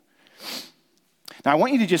Now, I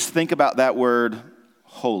want you to just think about that word,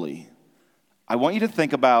 holy. I want you to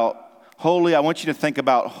think about holy. I want you to think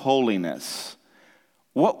about holiness.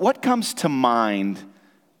 What comes to mind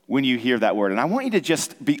when you hear that word? And I want you to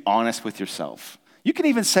just be honest with yourself. You can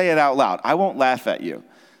even say it out loud. I won't laugh at you.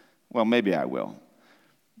 Well, maybe I will.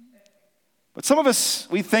 But some of us,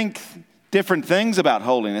 we think different things about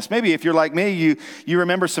holiness. Maybe if you're like me, you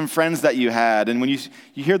remember some friends that you had, and when you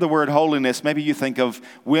hear the word holiness, maybe you think of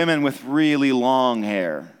women with really long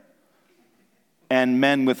hair and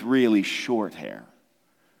men with really short hair.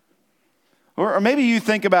 Or maybe you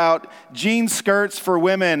think about jean skirts for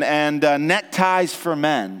women and neckties for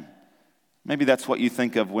men. Maybe that's what you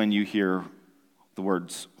think of when you hear the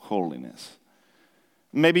words holiness.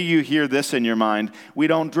 Maybe you hear this in your mind: we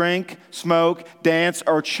don't drink, smoke, dance,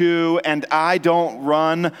 or chew, and I don't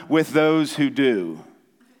run with those who do.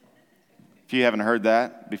 If you haven't heard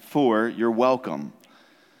that before, you're welcome.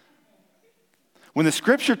 When the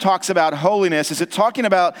scripture talks about holiness, is it talking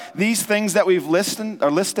about these things that we've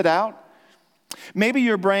listed out? Maybe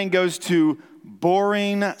your brain goes to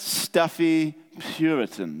boring, stuffy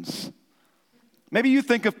Puritans. Maybe you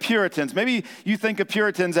think of Puritans. Maybe you think of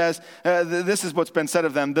Puritans as, this is what's been said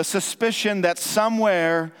of them, the suspicion that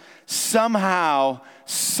somewhere, somehow,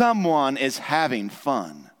 someone is having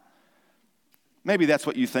fun. Maybe that's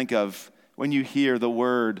what you think of when you hear the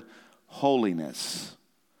word holiness.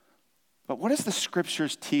 But what does the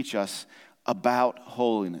scriptures teach us about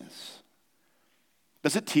holiness?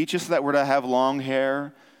 Does it teach us that we're to have long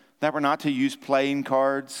hair, that we're not to use playing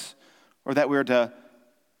cards, or that we're to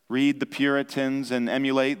read the Puritans and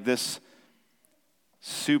emulate this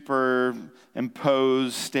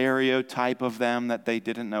superimposed stereotype of them that they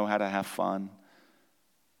didn't know how to have fun?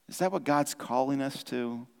 Is that what God's calling us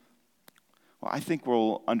to? Well, I think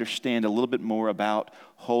we'll understand a little bit more about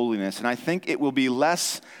holiness, and I think it will be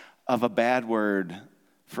less of a bad word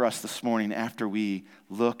for us this morning after we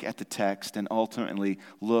look at the text and ultimately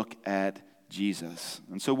look at Jesus.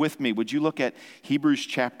 And so with me, would you look at Hebrews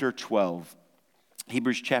chapter 12?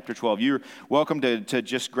 Hebrews chapter 12. You're welcome to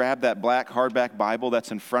just grab that black hardback Bible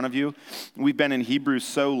that's in front of you. We've been in Hebrews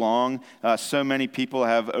so long. So many people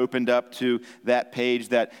have opened up to that page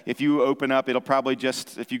that if you open up,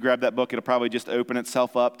 if you grab that book, it'll probably just open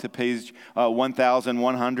itself up to page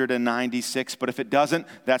 1196. But if it doesn't,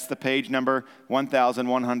 that's the page number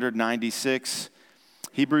 1196.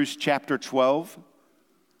 Hebrews chapter 12.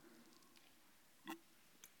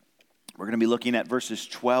 We're going to be looking at verses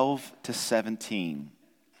 12 to 17.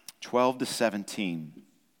 12 to 17.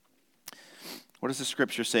 What does the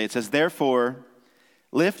scripture say? It says, "Therefore,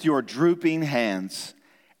 lift your drooping hands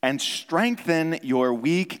and strengthen your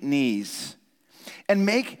weak knees, and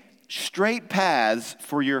make straight paths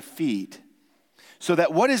for your feet, so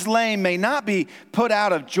that what is lame may not be put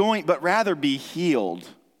out of joint, but rather be healed.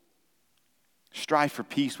 Strive for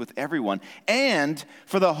peace with everyone, and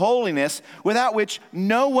for the holiness without which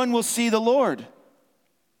no one will see the Lord.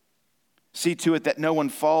 See to it that no one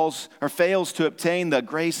falls or fails to obtain the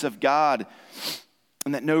grace of God,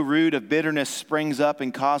 and that no root of bitterness springs up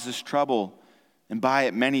and causes trouble, and by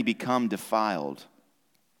it many become defiled.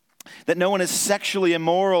 That no one is sexually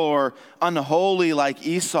immoral or unholy like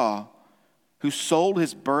Esau, who sold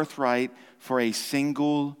his birthright for a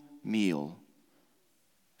single meal.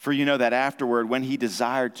 For you know that afterward, when he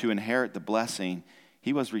desired to inherit the blessing,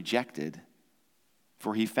 he was rejected,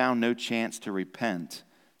 for he found no chance to repent,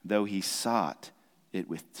 though he sought it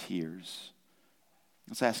with tears."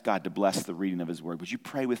 Let's ask God to bless the reading of his word. Would you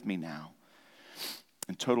pray with me now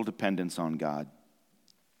in total dependence on God?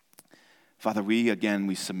 Father,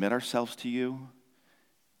 we submit ourselves to you,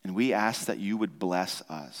 and we ask that you would bless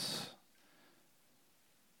us.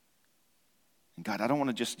 And God, I don't want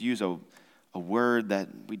to just use a word that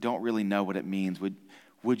we don't really know what it means.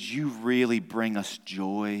 Would you really bring us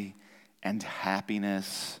joy and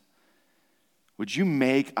happiness? Would you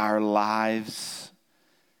make our lives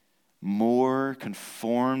more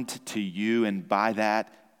conformed to you, and by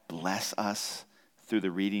that bless us through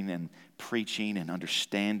the reading and preaching and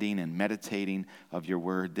understanding and meditating of your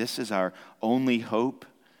word? This is our only hope.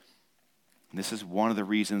 And this is one of the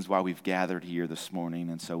reasons why we've gathered here this morning.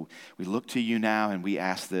 And so we look to you now, and we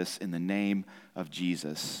ask this in the name of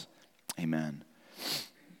Jesus. Amen.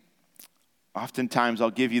 Oftentimes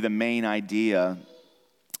I'll give you the main idea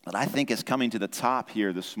that I think is coming to the top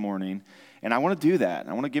here this morning. And I want to do that.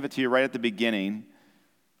 I want to give it to you right at the beginning.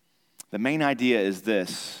 The main idea is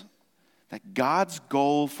this: that God's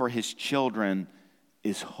goal for his children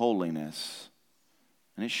is holiness.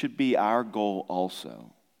 And it should be our goal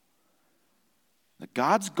also. That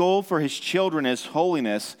God's goal for his children is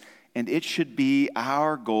holiness, and it should be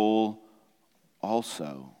our goal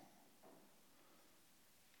also.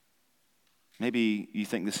 Maybe you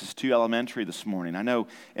think this is too elementary this morning. I know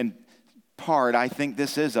in part I think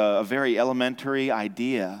this is a very elementary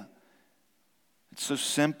idea. It's so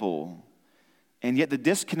simple. And yet the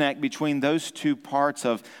disconnect between those two parts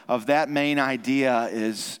of that main idea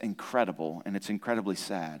is incredible, and it's incredibly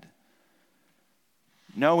sad.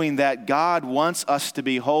 Knowing that God wants us to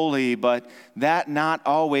be holy, but that not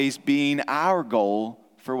always being our goal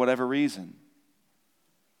for whatever reason.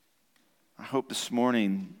 I hope this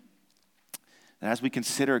morning that as we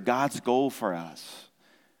consider God's goal for us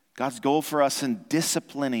in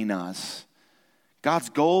disciplining us, God's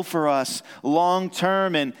goal for us long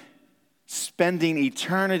term in spending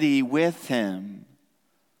eternity with Him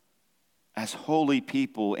as holy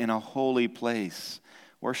people in a holy place,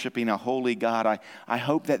 worshiping a holy God, I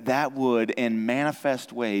hope that would, in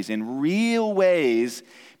manifest ways, in real ways,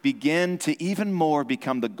 begin to even more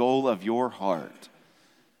become the goal of your heart.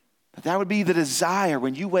 That would be the desire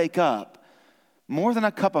when you wake up, more than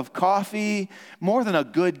a cup of coffee, more than a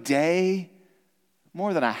good day,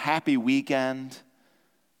 more than a happy weekend,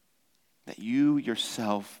 that you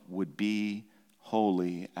yourself would be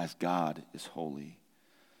holy as God is holy.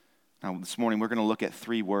 Now, this morning, we're going to look at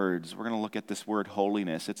 3 words. We're going to look at this word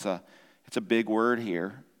holiness. It's a big word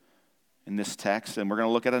here in this text, and we're going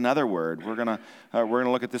to look at another word. We're going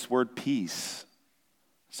to look at this word peace,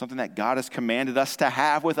 something that God has commanded us to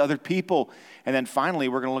have with other people. And then finally,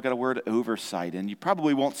 we're going to look at a word oversight, and you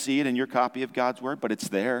probably won't see it in your copy of God's word, but it's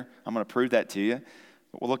there. I'm going to prove that to you.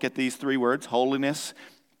 But we'll look at these 3 words: holiness,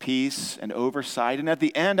 peace, and oversight. And at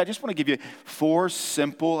the end, I just want to give you 4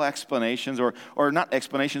 simple explanations, or not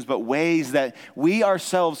explanations, but ways that we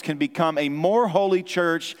ourselves can become a more holy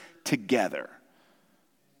church together.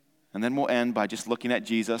 And then we'll end by just looking at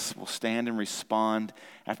Jesus. We'll stand and respond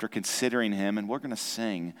after considering Him, and we're going to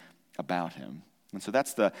sing about Him. And so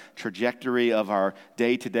that's the trajectory of our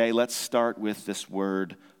day today. Let's start with this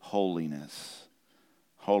word holiness.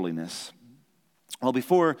 Holiness. Well,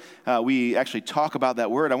 before we actually talk about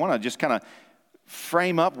that word, I want to just kind of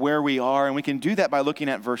frame up where we are, and we can do that by looking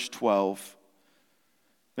at verse 12.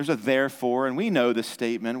 There's a therefore, and we know the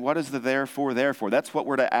statement. What is the therefore? That's what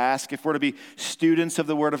we're to ask. If we're to be students of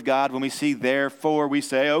the Word of God, when we see therefore, we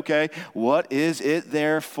say, okay, what is it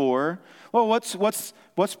therefore? Well,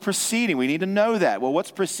 what's preceding? We need to know that. Well,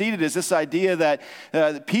 what's preceded is this idea that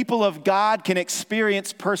the people of God can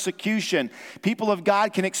experience persecution. People of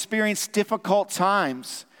God can experience difficult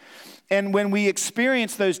times. And when we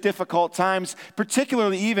experience those difficult times,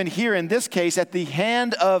 particularly even here in this case, at the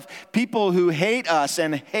hand of people who hate us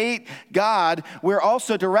and hate God, we're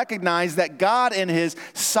also to recognize that God in His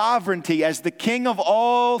sovereignty as the King of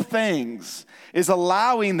all things is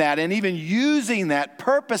allowing that and even using that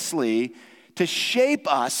purposely to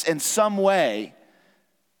shape us in some way,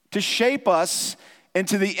 to shape us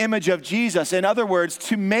into the image of Jesus. In other words,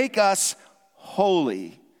 to make us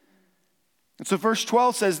holy. And so verse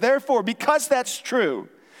 12 says, therefore, because that's true,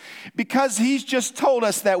 because He's just told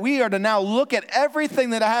us that we are to now look at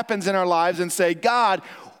everything that happens in our lives and say, God,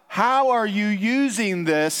 how are you using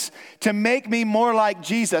this to make me more like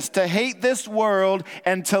Jesus, to hate this world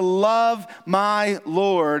and to love my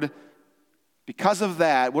Lord? Because of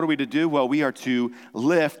that, what are we to do? Well, we are to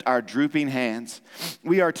lift our drooping hands.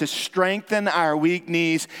 We are to strengthen our weak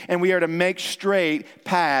knees, and we are to make straight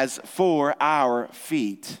paths for our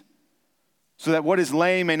feet, so that what is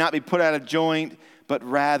lame may not be put out of joint, but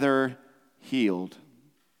rather healed.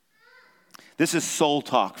 This is soul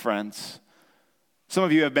talk, friends. Some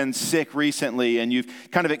of you have been sick recently, and you've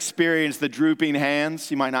kind of experienced the drooping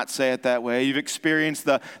hands. You might not say it that way. You've experienced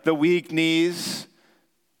the weak knees,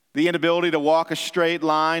 the inability to walk a straight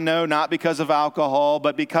line. No, not because of alcohol,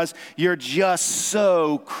 but because you're just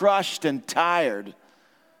so crushed and tired.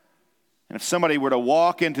 And if somebody were to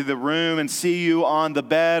walk into the room and see you on the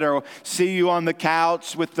bed or see you on the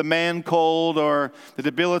couch with the man cold or the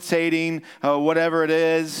debilitating whatever it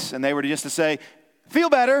is, and they were just to say, feel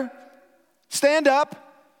better, stand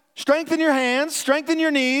up, strengthen your hands, strengthen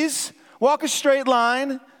your knees, walk a straight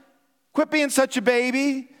line, quit being such a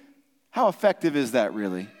baby, how effective is that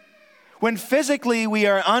really? When physically we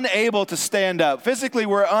are unable to stand up, physically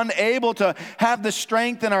we're unable to have the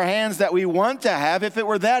strength in our hands that we want to have. If it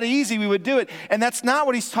were that easy, we would do it. And that's not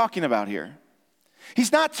what He's talking about here.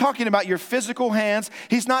 He's not talking about your physical hands.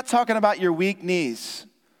 He's not talking about your weak knees.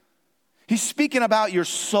 He's speaking about your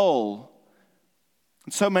soul.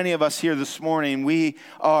 And so many of us here this morning, we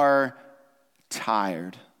are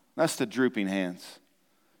tired. That's the drooping hands.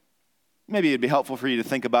 Maybe it'd be helpful for you to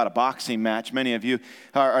think about a boxing match. Many of you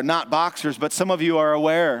are not boxers, but some of you are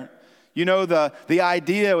aware. You know the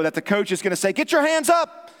idea that the coach is going to say, get your hands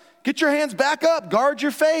up, get your hands back up, guard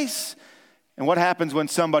your face. And what happens when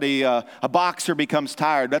somebody, a boxer becomes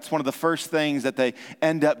tired? That's one of the first things that they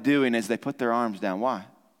end up doing is they put their arms down. Why?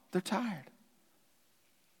 They're tired.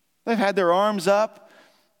 They've had their arms up,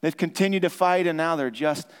 they've continued to fight, and now they're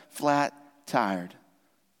just flat tired.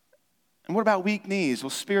 And what about weak knees?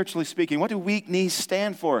 Well, spiritually speaking, what do weak knees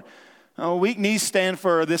stand for? Oh, weak knees stand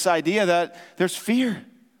for this idea that there's fear.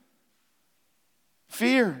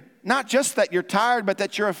 Fear. Not just that you're tired, but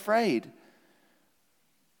that you're afraid.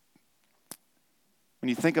 When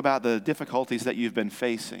you think about the difficulties that you've been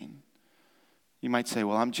facing, you might say,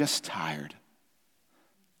 well, I'm just tired.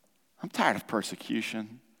 I'm tired of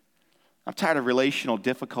persecution. I'm tired of relational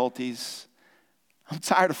difficulties. I'm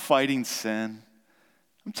tired of fighting sin.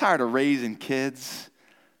 I'm tired of raising kids.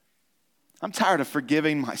 I'm tired of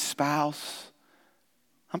forgiving my spouse.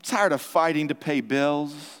 I'm tired of fighting to pay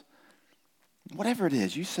bills. Whatever it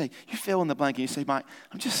is, you say, you fill in the blank and you say, I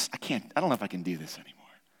don't know if I can do this anymore.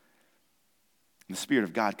 And the Spirit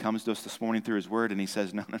of God comes to us this morning through His Word and He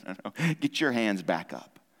says, no. Get your hands back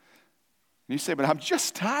up. And you say, but I'm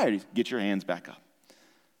just tired. Get your hands back up.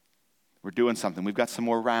 We're doing something. We've got some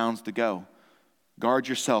more rounds to go. Guard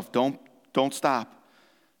yourself. Don't stop.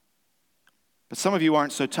 But some of you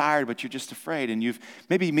aren't so tired, but you're just afraid, and you've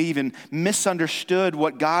maybe even misunderstood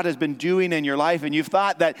what God has been doing in your life, and you've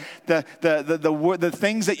thought that the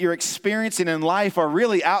things that you're experiencing in life are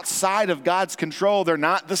really outside of God's control. They're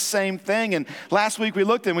not the same thing. And last week we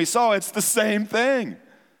looked and we saw it's the same thing.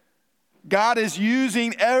 God is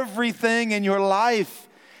using everything in your life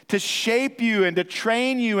to shape you and to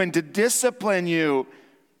train you and to discipline you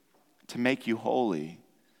to make you holy.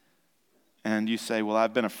 And you say, well,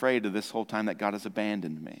 I've been afraid of this whole time that God has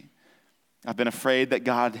abandoned me. I've been afraid that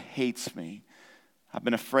God hates me. I've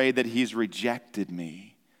been afraid that He's rejected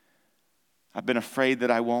me. I've been afraid that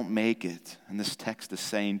I won't make it. And this text is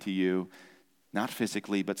saying to you, not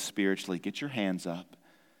physically, but spiritually, get your hands up,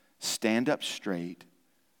 stand up straight,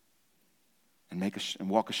 and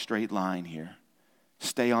walk a straight line here.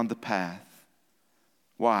 Stay on the path.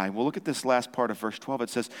 Why? Well, look at this last part of verse 12. It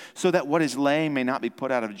says, so that what is lame may not be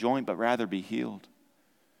put out of joint, but rather be healed.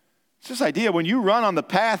 It's this idea, when you run on the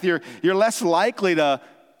path, you're less likely to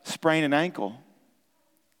sprain an ankle.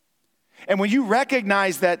 And when you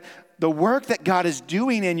recognize that the work that God is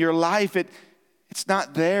doing in your life, it's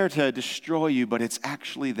not there to destroy you, but it's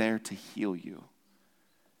actually there to heal you.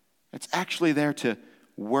 It's actually there to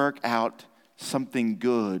work out something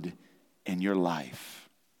good in your life.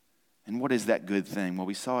 And what is that good thing? Well,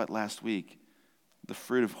 we saw it last week, the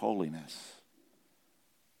fruit of holiness.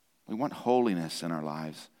 We want holiness in our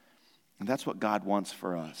lives, and that's what God wants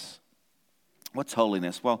for us. What's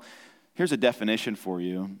holiness? Well, here's a definition for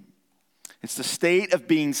you. It's the state of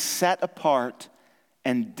being set apart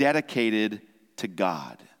and dedicated to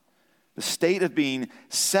God. The state of being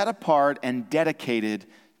set apart and dedicated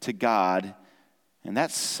to God. And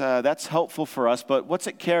that's helpful for us, but what's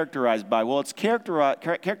it characterized by? Well, it's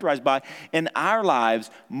characterized by, in our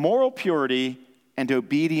lives, moral purity and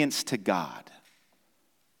obedience to God.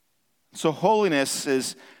 So holiness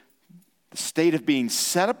is the state of being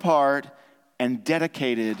set apart and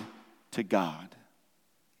dedicated to God.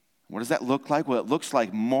 What does that look like? Well, it looks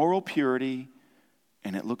like moral purity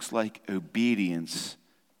and it looks like obedience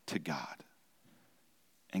to God.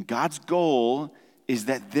 And God's goal is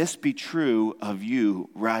that this be true of you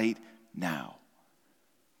right now.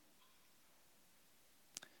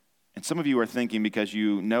 And some of you are thinking, because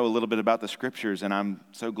you know a little bit about the scriptures, and I'm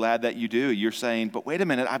so glad that you do, you're saying, but wait a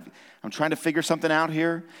minute, I'm trying to figure something out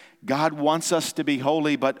here. God wants us to be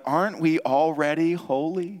holy, but aren't we already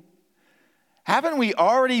holy? Haven't we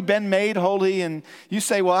already been made holy? And you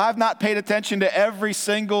say, well, I've not paid attention to every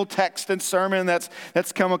single text and sermon that's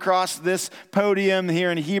come across this podium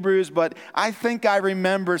here in Hebrews, but I think I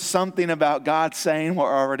remember something about God saying we're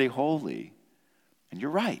already holy. And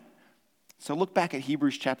you're right. So look back at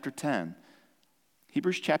Hebrews chapter 10.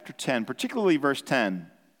 Hebrews chapter 10, particularly verse 10.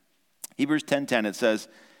 Hebrews 10:10, it says,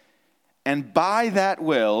 and by that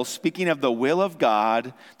will, speaking of the will of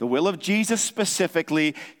God, the will of Jesus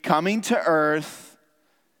specifically, coming to earth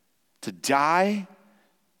to die,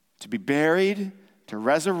 to be buried, to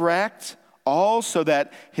resurrect, all so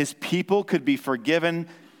that His people could be forgiven.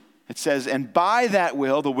 It says, and by that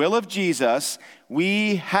will, the will of Jesus,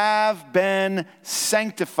 we have been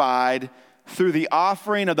sanctified through the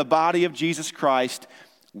offering of the body of Jesus Christ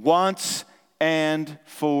once and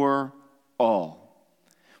for all.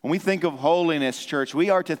 When we think of holiness, church, we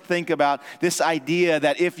are to think about this idea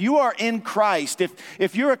that if you are in Christ,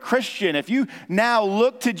 if you're a Christian, if you now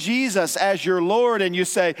look to Jesus as your Lord and you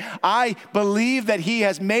say, I believe that he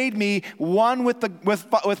has made me one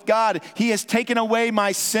with God. He has taken away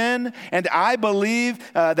my sin, and I believe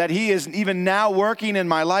that he is even now working in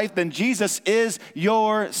my life, then Jesus is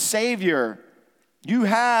your Savior. You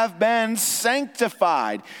have been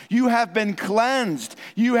sanctified. You have been cleansed.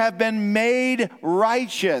 You have been made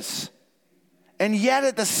righteous. And yet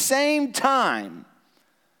at the same time,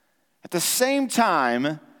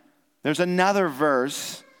 there's another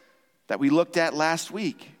verse that we looked at last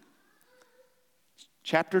week.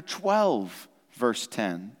 Chapter 12, verse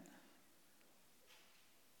 10.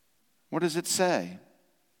 What does it say?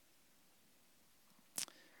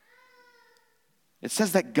 It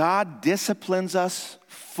says that God disciplines us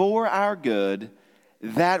for our good,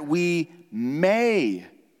 that we may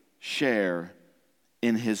share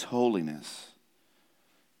in his holiness.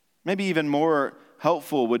 Maybe even more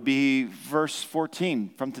helpful would be verse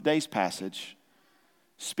 14 from today's passage.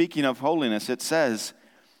 Speaking of holiness, it says,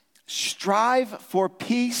 strive for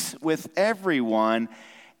peace with everyone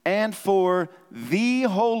and for the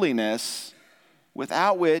holiness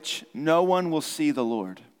without which no one will see the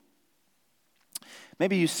Lord.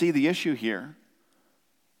 Maybe you see the issue here.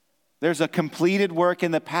 There's a completed work in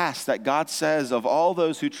the past that God says of all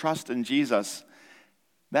those who trust in Jesus.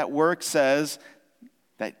 That work says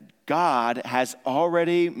that God has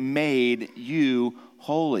already made you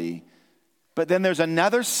holy. But then there's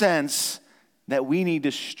another sense that we need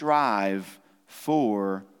to strive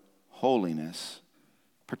for holiness,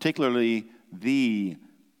 particularly the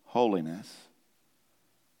holiness.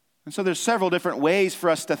 And so there's several different ways for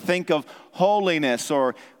us to think of holiness,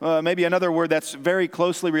 or maybe another word that's very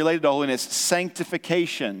closely related to holiness,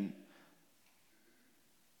 sanctification.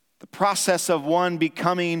 The process of one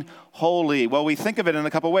becoming holy. Well, we think of it in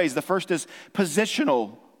a couple ways. The first is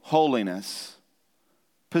positional holiness.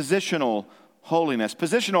 Positional holiness.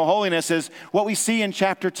 Positional holiness is what we see in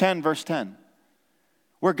chapter 10, verse 10.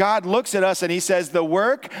 Where God looks at us and he says, the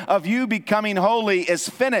work of you becoming holy is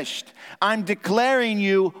finished. I'm declaring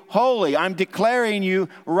you holy. I'm declaring you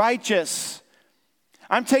righteous.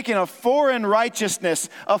 I'm taking a foreign righteousness,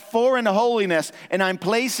 a foreign holiness, and I'm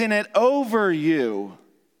placing it over you.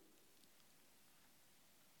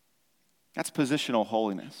 That's positional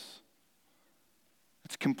holiness.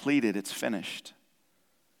 It's completed. It's finished.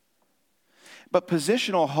 But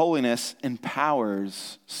positional holiness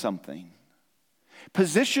empowers something.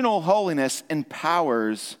 Positional holiness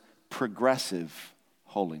empowers progressive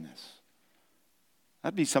holiness.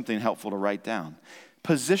 That'd be something helpful to write down.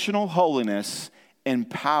 Positional holiness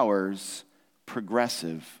empowers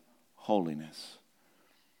progressive holiness.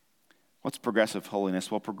 What's progressive holiness?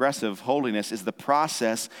 Well, progressive holiness is the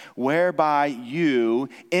process whereby you,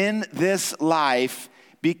 in this life,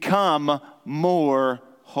 become more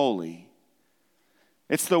holy.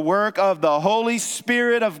 It's the work of the Holy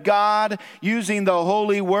Spirit of God using the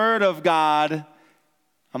holy Word of God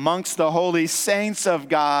amongst the holy saints of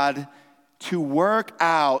God to work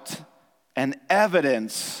out an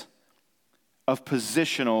evidence of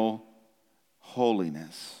positional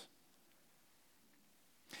holiness.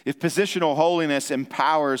 If positional holiness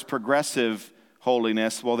empowers progressive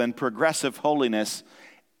holiness, well then progressive holiness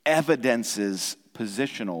evidences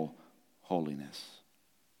positional holiness.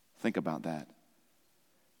 Think about that.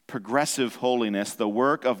 Progressive holiness, the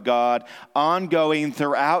work of God ongoing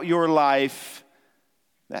throughout your life,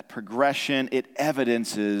 that progression, it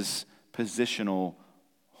evidences positional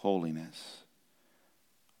holiness.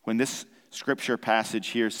 When this scripture passage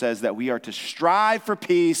here says that we are to strive for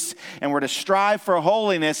peace and we're to strive for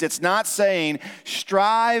holiness, it's not saying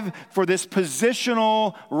strive for this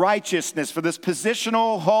positional righteousness, for this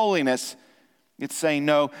positional holiness. It's saying,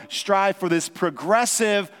 no, strive for this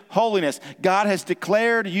progressive holiness. God has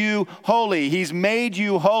declared you holy. He's made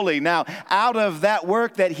you holy. Now, out of that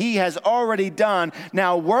work that he has already done,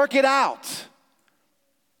 now work it out.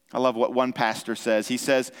 I love what one pastor says. He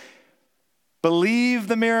says, believe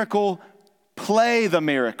the miracle, play the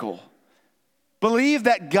miracle. Believe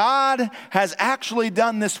that God has actually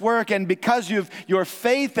done this work, and because of your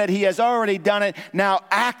faith that he has already done it, now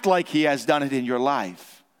act like he has done it in your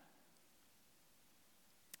life.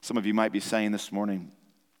 Some of you might be saying this morning,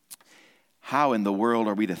 how in the world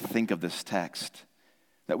are we to think of this text?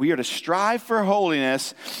 That we are to strive for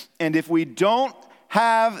holiness, and if we don't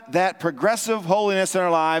have that progressive holiness in our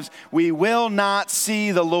lives, we will not see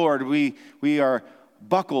the Lord. We are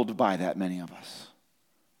buckled by that, many of us.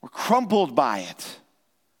 We're crumpled by it.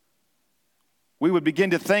 We would begin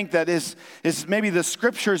to think that is maybe the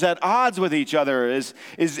scriptures at odds with each other. Is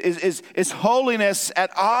holiness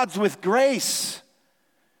at odds with grace?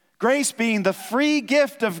 Grace being the free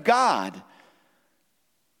gift of God.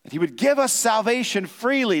 That he would give us salvation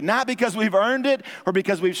freely, not because we've earned it or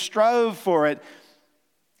because we've strove for it.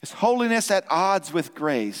 Is holiness at odds with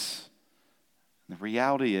grace? The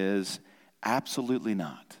reality is absolutely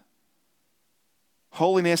not.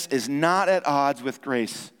 Holiness is not at odds with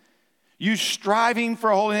grace. You striving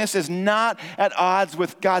for holiness is not at odds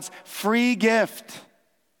with God's free gift.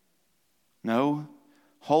 No,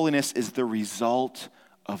 holiness is the result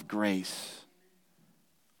of grace.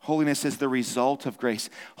 Holiness is the result of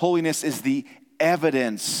grace. Holiness is the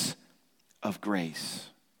evidence of grace.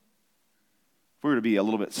 If we were to be a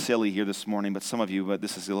little bit silly here this morning, but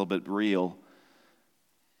this is a little bit real.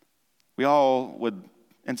 We all would,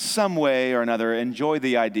 in some way or another, enjoy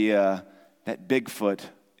the idea that Bigfoot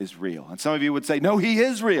is real. And some of you would say, no, he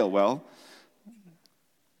is real. Well,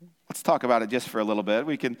 let's talk about it just for a little bit.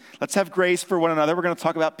 Let's have grace for one another. We're going to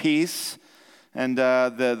talk about peace and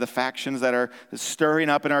the factions that are stirring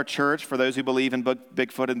up in our church for those who believe in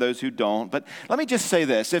Bigfoot and those who don't. But let me just say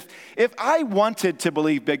this. If I wanted to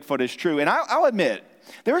believe Bigfoot is true, and I'll admit,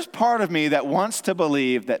 there's part of me that wants to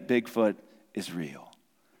believe that Bigfoot is real.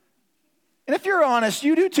 And if you're honest,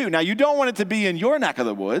 you do too. Now, you don't want it to be in your neck of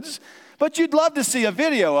the woods, but you'd love to see a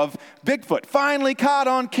video of Bigfoot finally caught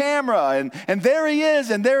on camera. And there he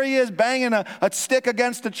is banging a stick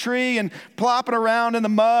against a tree and plopping around in the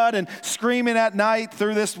mud and screaming at night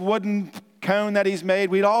through this wooden cone that he's made.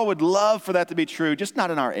 We all would love for that to be true, just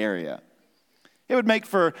not in our area. It would make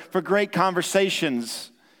for great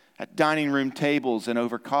conversations at dining room tables and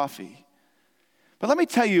over coffee. But let me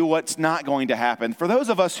tell you what's not going to happen. For those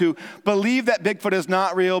of us who believe that Bigfoot is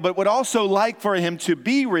not real, but would also like for him to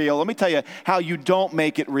be real, let me tell you how you don't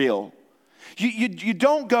make it real. You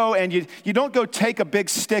don't go and you don't go take a big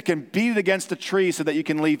stick and beat it against a tree so that you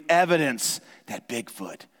can leave evidence that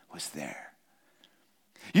Bigfoot was there.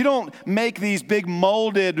 You don't make these big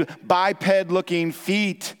molded biped-looking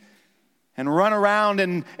feet and run around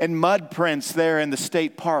in mud prints there in the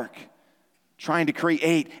state park trying to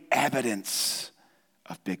create evidence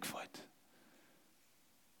of Bigfoot.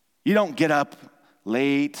 You don't get up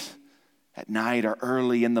late at night or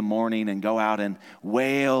early in the morning and go out and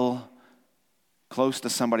wail close to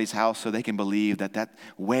somebody's house so they can believe that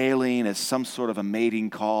wailing is some sort of a mating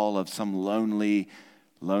call of some lonely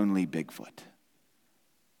Bigfoot.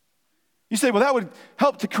 You say, well, that would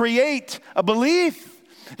help to create a belief.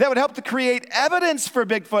 That would help to create evidence for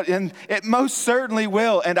Bigfoot, and it most certainly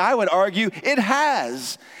will. And I would argue it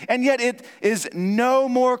has. And yet it is no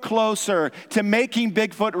more closer to making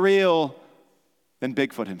Bigfoot real than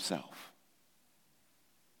Bigfoot himself.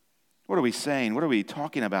 What are we saying? What are we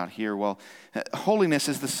talking about here? Well, holiness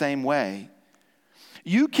is the same way.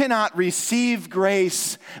 You cannot receive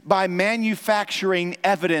grace by manufacturing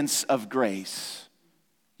evidence of grace.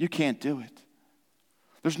 You can't do it.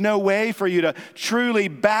 There's no way for you to truly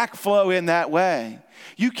backflow in that way.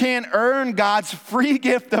 You can't earn God's free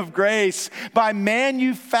gift of grace by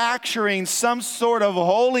manufacturing some sort of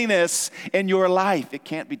holiness in your life. It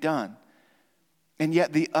can't be done. And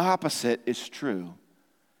yet the opposite is true.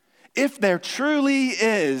 If there truly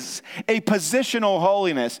is a positional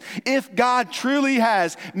holiness, if God truly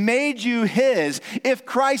has made you His, if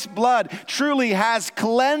Christ's blood truly has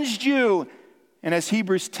cleansed you, and as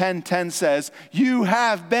Hebrews 10:10 says, you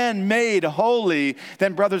have been made holy,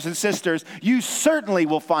 then brothers and sisters, you certainly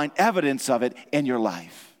will find evidence of it in your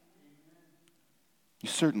life. You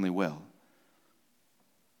certainly will.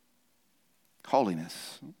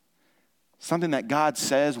 Holiness. Something that God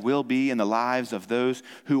says will be in the lives of those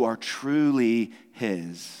who are truly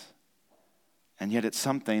His. And yet it's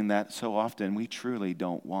something that so often we truly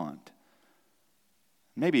don't want.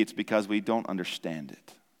 Maybe it's because we don't understand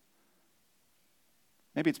it.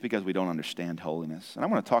 Maybe it's because we don't understand holiness. And I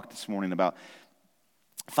want to talk this morning about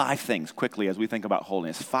 5 things quickly as we think about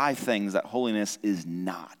holiness. 5 things that holiness is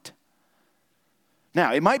not.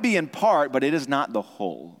 Now, it might be in part, but it is not the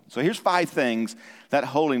whole. So here's 5 things that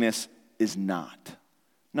holiness is not.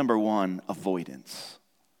 Number 1, avoidance.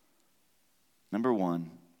 Number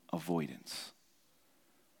 1, avoidance.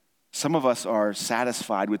 Some of us are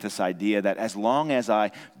satisfied with this idea that as long as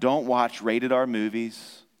I don't watch rated R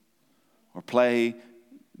movies or play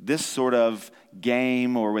this sort of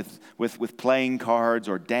game or with playing cards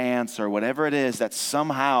or dance or whatever it is, that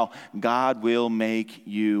somehow God will make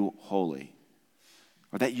you holy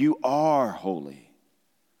or that you are holy.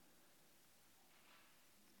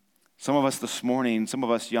 Some of us this morning, some of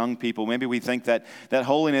us young people, maybe we think that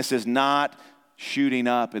holiness is not shooting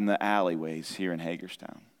up in the alleyways here in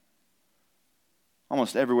Hagerstown.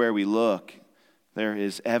 Almost everywhere we look, there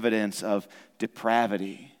is evidence of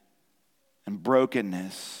depravity and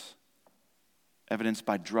brokenness, evidenced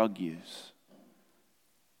by drug use.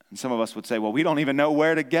 And some of us would say, well, we don't even know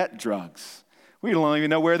where to get drugs. We don't even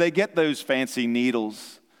know where they get those fancy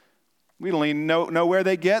needles. We don't even know where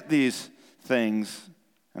they get these things.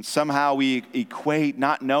 And somehow we equate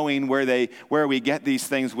not knowing where we get these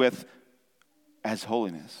things with as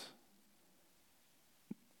holiness.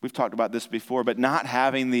 We've talked about this before, but not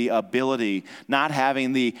having the ability, not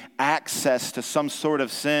having the access to some sort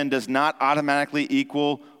of sin does not automatically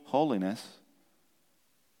equal holiness.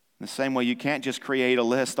 In the same way, you can't just create a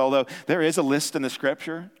list, although there is a list in the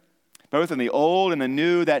Scripture, both in the Old and the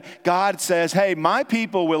New, that God says, hey, my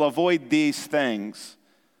people will avoid these things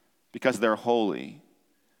because they're holy.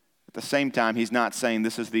 At the same time, he's not saying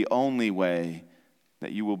this is the only way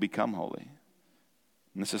that you will become holy.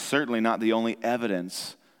 And this is certainly not the only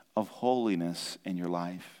evidence of holiness in your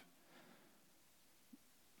life.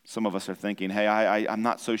 Some of us are thinking, hey, I'm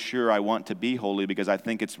not so sure I want to be holy because I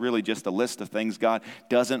think it's really just a list of things God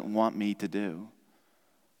doesn't want me to do.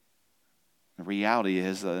 The reality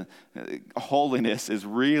is holiness is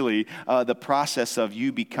really the process of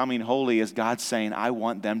you becoming holy as God saying, I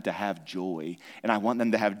want them to have joy, and I want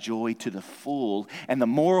them to have joy to the full. And the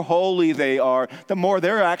more holy they are, the more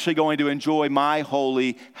they're actually going to enjoy my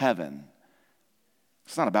holy heaven.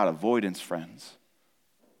 It's not about avoidance, friends.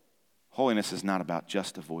 Holiness is not about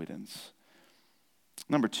just avoidance.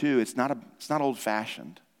 Number two, it's not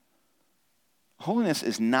old-fashioned. Holiness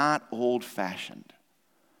is not old-fashioned.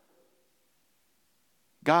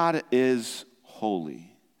 God is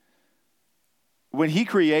holy. When he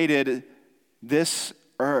created this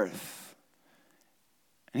earth,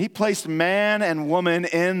 and he placed man and woman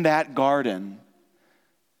in that garden,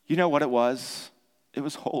 you know what it was? It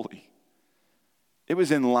was holy. It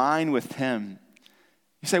was in line with him.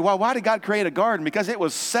 You say, well, why did God create a garden? Because it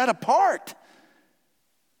was set apart.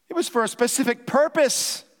 It was for a specific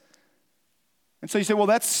purpose. And so you say, well,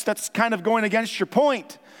 that's kind of going against your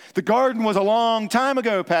point. The garden was a long time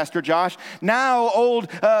ago, Pastor Josh. Now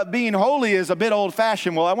being holy is a bit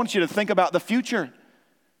old-fashioned. Well, I want you to think about the future.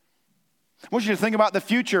 I want you to think about the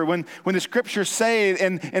future when the scriptures say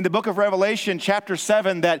in the book of Revelation, chapter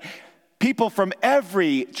 7, that people from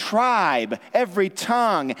every tribe, every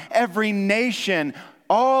tongue, every nation,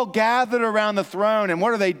 all gathered around the throne. And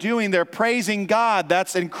what are they doing? They're praising God.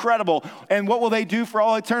 That's incredible. And what will they do for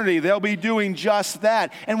all eternity? They'll be doing just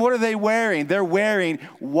that. And what are they wearing? They're wearing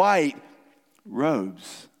white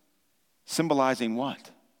robes, symbolizing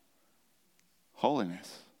what?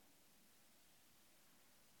 Holiness.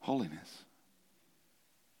 Holiness.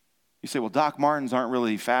 You say, well, Doc Martens aren't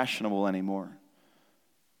really fashionable anymore.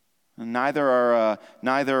 And neither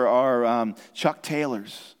are Chuck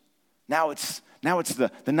Taylors. Now it's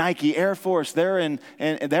the Nike Air Force they're in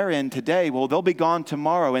today. Well, they'll be gone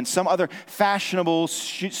tomorrow. And some other fashionable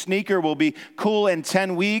sneaker will be cool in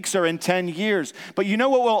 10 weeks or in 10 years. But you know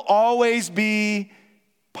what will always be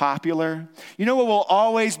popular? You know what will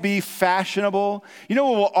always be fashionable? You know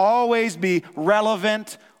what will always be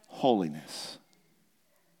relevant? Holiness.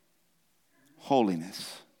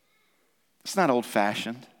 Holiness. It's not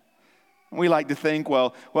old-fashioned. We like to think,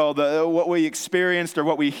 what we experienced or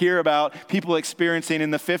what we hear about people experiencing in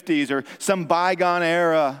the 50s or some bygone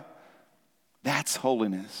era, that's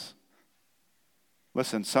holiness.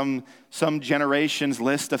 Listen, some generations'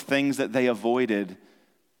 list of things that they avoided,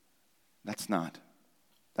 that's not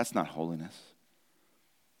holiness.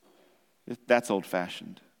 That's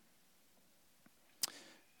old-fashioned.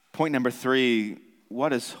 Point number 3,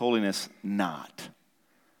 what is holiness not?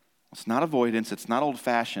 It's not avoidance, it's not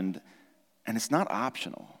old-fashioned, and it's not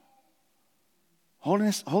optional.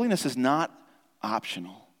 Holiness is not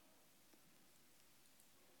optional.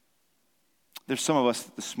 There's some of us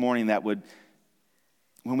this morning that would,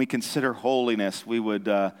 when we consider holiness, we would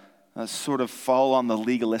sort of fall on the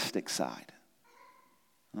legalistic side.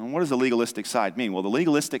 And what does the legalistic side mean? Well, the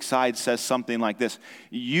legalistic side says something like this.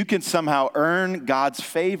 You can somehow earn God's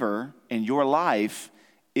favor in your life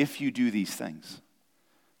if you do these things.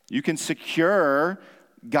 You can secure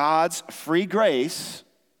God's free grace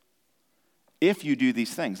if you do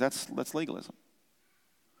these things. That's legalism.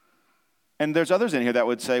 And there's others in here that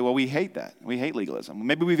would say, well, we hate that. We hate legalism.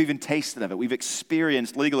 Maybe we've even tasted of it. We've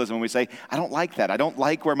experienced legalism and we say, I don't like that. I don't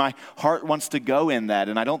like where my heart wants to go in that,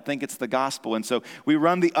 and I don't think it's the gospel. And so we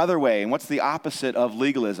run the other way. And what's the opposite of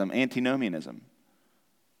legalism? Antinomianism.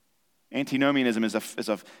 Antinomianism is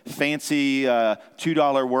a fancy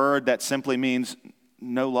 $2 word that simply means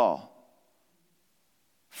no law.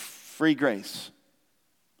 free grace.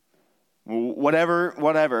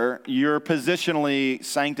 Whatever, you're positionally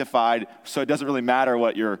sanctified, so it doesn't really matter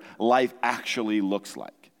what your life actually looks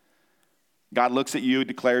like. God looks at you,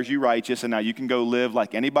 declares you righteous, and now you can go live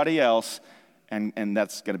like anybody else, and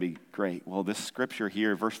that's going to be great. Well, this scripture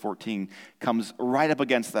here, verse 14, comes right up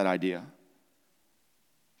against that idea.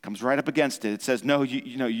 Comes right up against it. It says, no,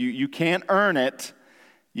 you can't earn it.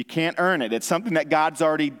 You can't earn it. It's something that God's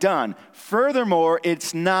already done. Furthermore,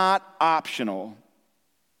 it's not optional.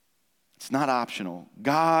 It's not optional.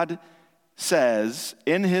 God says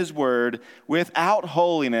in his word, without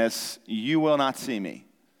holiness, you will not see me.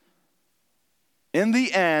 In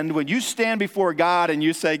the end, when you stand before God and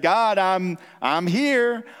you say, God, I'm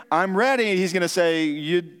here, I'm ready, he's going to say,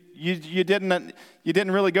 you didn't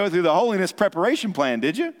really go through the holiness preparation plan,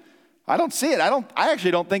 did you? I don't see it. I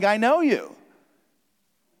actually don't think I know you.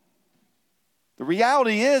 The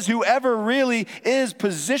reality is, whoever really is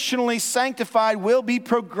positionally sanctified will be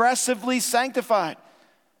progressively sanctified.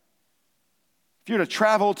 If you're to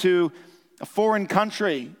travel to a foreign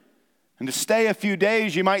country and to stay a few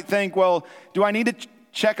days, you might think, well, do I need to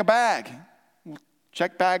check a bag? Well,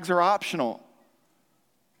 check bags are optional.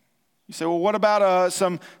 You say, well, what about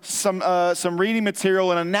some reading material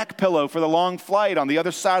and a neck pillow for the long flight on the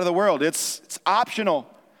other side of the world? It's optional.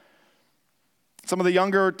 Some of the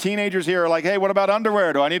younger teenagers here are like, hey, what about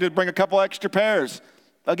underwear? Do I need to bring a couple extra pairs?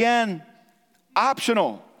 Again,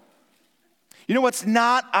 optional. You know what's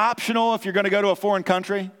not optional if you're going to go to a foreign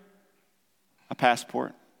country? A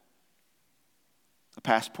passport. A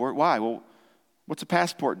passport. Why? Well, what's a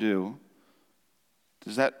passport do?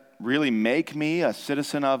 Does that really make me a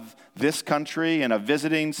citizen of this country and a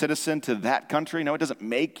visiting citizen to that country? No, it doesn't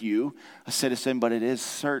make you a citizen, but it is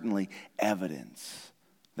certainly evidence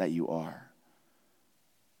that you are.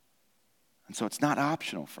 And so it's not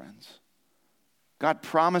optional, friends. God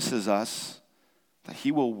promises us that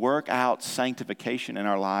he will work out sanctification in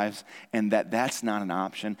our lives and that that's not an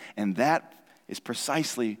option. And that is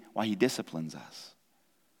precisely why he disciplines us.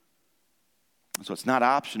 And so it's not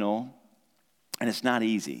optional and it's not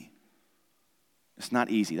easy. It's not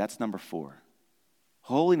easy. That's number 4.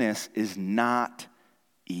 Holiness is not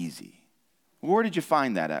easy. Where did you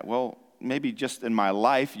find that at? Well, maybe just in my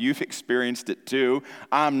life, you've experienced it too.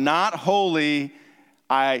 I'm not holy.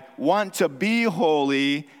 I want to be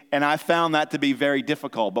holy, and I found that to be very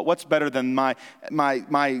difficult. But what's better than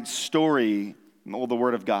my story, well, the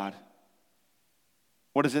Word of God?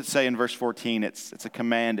 What does it say in verse 14? It's a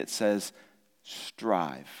command. It says,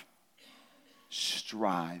 strive.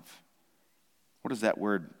 Strive. What does that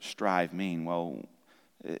word strive mean? Well,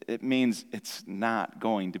 it means it's not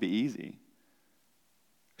going to be easy.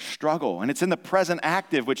 Struggle. And it's in the present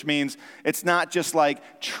active, which means it's not just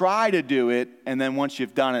like try to do it and then once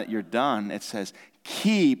you've done it, you're done. It says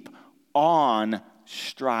keep on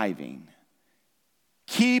striving.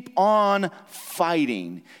 Keep on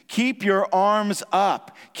fighting. Keep your arms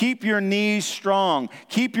up. Keep your knees strong.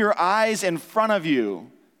 Keep your eyes in front of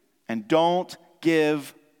you. And don't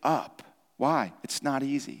give up. Why? It's not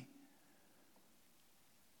easy.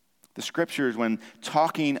 The scriptures, when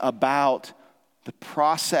talking about the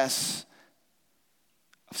process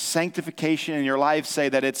of sanctification in your life, say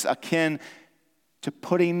that it's akin to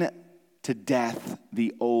putting to death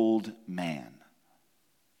the old man.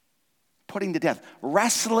 Putting to death,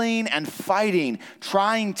 wrestling and fighting,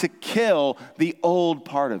 trying to kill the old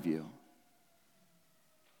part of you.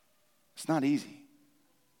 It's not easy.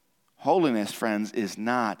 Holiness, friends, is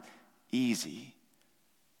not easy.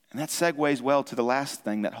 And that segues well to the last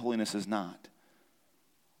thing that holiness is not.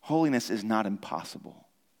 Holiness is not impossible.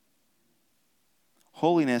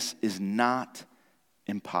 Holiness is not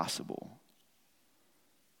impossible.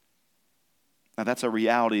 Now, that's a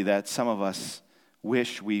reality that some of us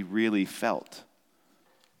wish we really felt.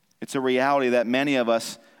 It's a reality that many of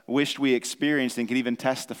us wished we experienced and could even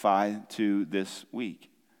testify to this week.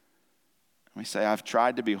 We say, I've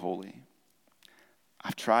tried to be holy.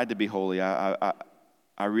 I've tried to be holy. I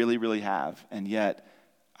really, really have. And yet,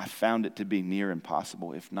 I found it to be near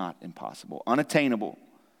impossible, if not impossible, unattainable.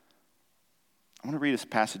 I want to read this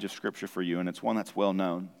passage of Scripture for you, and it's one that's well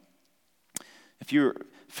known. If you're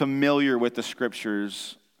familiar with the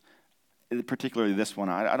Scriptures, particularly this one,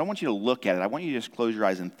 I don't want you to look at it. I want you to just close your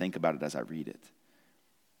eyes and think about it as I read it.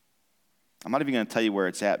 I'm not even going to tell you where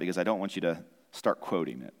it's at because I don't want you to start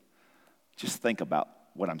quoting it. Just think about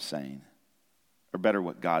what I'm saying, or better,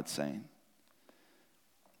 what God's saying.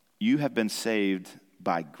 You have been saved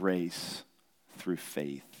by grace through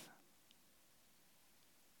faith.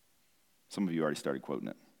 Some of you already started quoting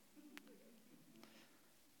it.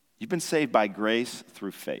 You've been saved by grace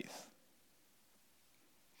through faith.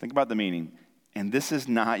 Think about the meaning. And this is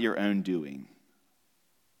not your own doing.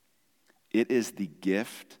 It is the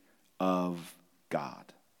gift of God.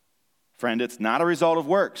 Friend, it's not a result of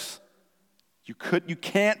works. You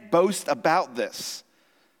can't boast about this.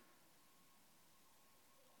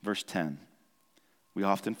 Verse 10. We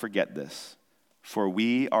often forget this. For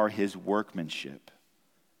we are his workmanship,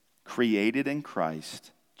 created in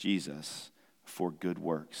Christ Jesus for good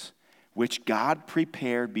works, which God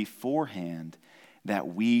prepared beforehand that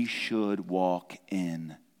we should walk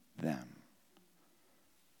in them.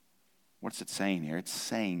 What's it saying here? It's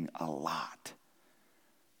saying a lot.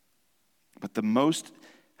 But the most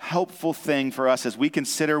helpful thing for us as we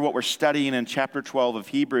consider what we're studying in chapter 12 of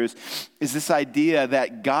Hebrews is this idea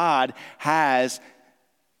that God has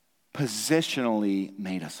positionally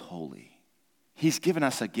made us holy. He's given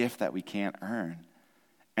us a gift that we can't earn.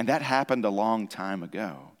 And that happened a long time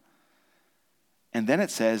ago. And then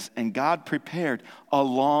it says, and God prepared a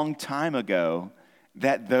long time ago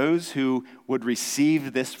that those who would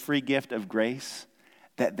receive this free gift of grace,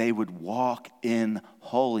 that they would walk in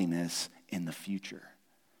holiness in the future.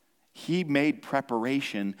 He made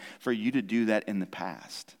preparation for you to do that in the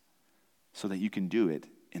past so that you can do it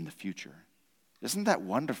in the future. Isn't that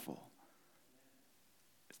wonderful?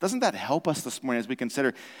 Doesn't that help us this morning as we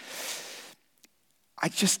consider, I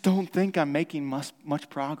just don't think I'm making much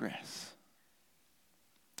progress.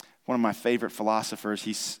 One of my favorite philosophers,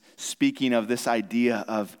 he's speaking of this idea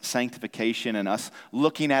of sanctification and us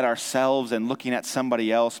looking at ourselves and looking at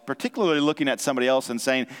somebody else, particularly looking at somebody else and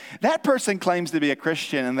saying, that person claims to be a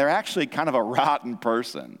Christian and they're actually kind of a rotten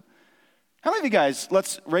person. How many of you guys,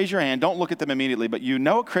 let's raise your hand, don't look at them immediately, but you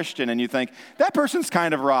know a Christian and you think, that person's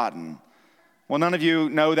kind of rotten. Well, none of you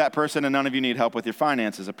know that person and none of you need help with your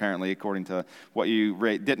finances, apparently, according to what you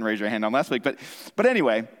didn't raise your hand on last week. But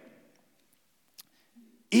anyway,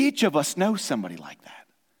 each of us knows somebody like that.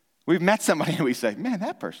 We've met somebody and we say, man,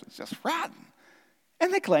 that person's just rotten.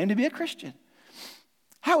 And they claim to be a Christian.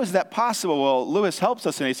 How is that possible? Well, Lewis helps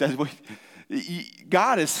us and he says,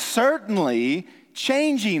 God is certainly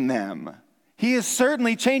changing them. He is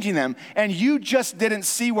certainly changing them. And you just didn't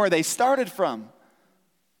see where they started from.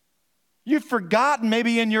 You've forgotten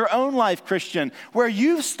maybe in your own life, Christian, where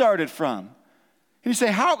you've started from. And you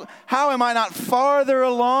say, how am I not farther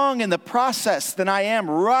along in the process than I am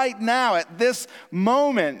right now at this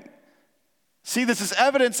moment? See, this is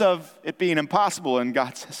evidence of it being impossible. And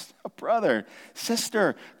God says, oh, brother,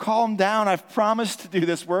 sister, calm down. I've promised to do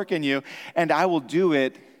this work in you, and I will do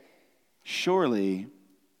it surely,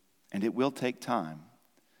 and it will take time.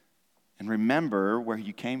 And remember where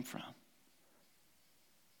you came from.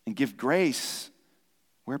 And give grace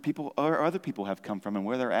where people or other people have come from and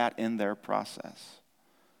where they're at in their process.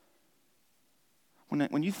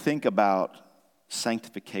 When you think about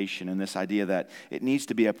sanctification and this idea that it needs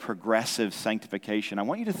to be a progressive sanctification, I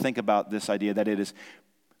want you to think about this idea that it is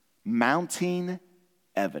mounting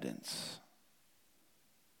evidence.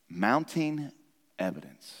 Mounting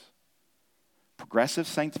evidence. Progressive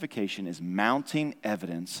sanctification is mounting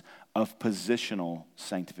evidence of positional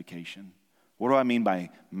sanctification. What do I mean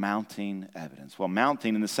by mounting evidence? Well,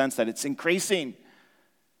 mounting in the sense that it's increasing.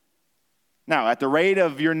 Now, at the rate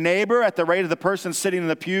of your neighbor, at the rate of the person sitting in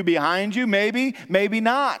the pew behind you, maybe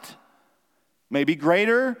not. Maybe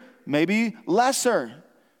greater, maybe lesser.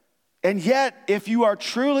 And yet, if you are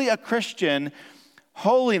truly a Christian,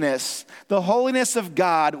 holiness, the holiness of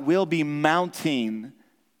God will be mounting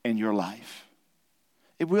in your life.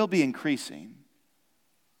 It will be increasing.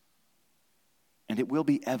 And it will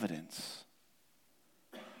be evidence.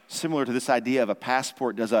 Similar to this idea of a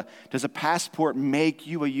passport, does a passport make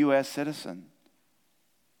you a U.S. citizen?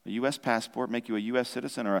 A U.S. passport make you a U.S.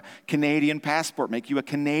 citizen, or a Canadian passport make you a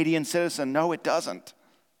Canadian citizen? No, it doesn't.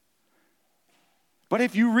 But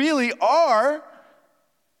if you really are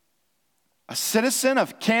a citizen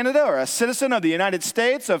of Canada or a citizen of the United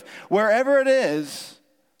States, of wherever it is,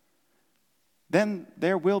 then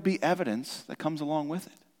there will be evidence that comes along with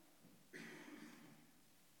it.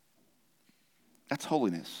 That's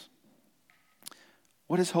holiness.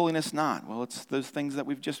 What is holiness not? Well, it's those things that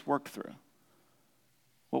we've just worked through.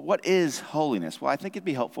 Well, what is holiness? Well, I think it'd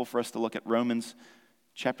be helpful for us to look at Romans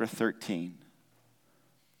chapter 13.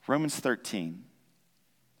 Romans 13.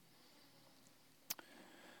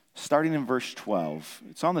 Starting in verse 12.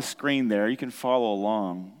 It's on the screen there. You can follow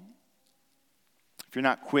along. If you're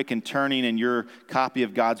not quick in turning in your copy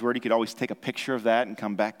of God's Word, you could always take a picture of that and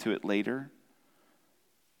come back to it later.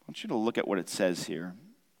 I want you to look at what it says here.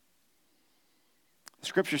 The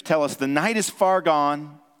scriptures tell us the night is far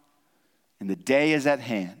gone and the day is at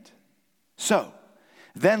hand. So,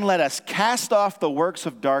 Then let us cast off the works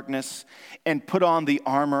of darkness and put on the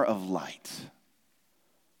armor of light.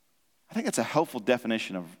 I think that's a helpful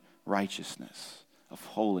definition of righteousness, of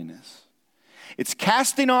holiness. It's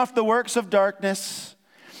casting off the works of darkness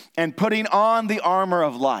and putting on the armor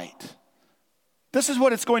of light. This is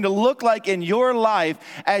what it's going to look like in your life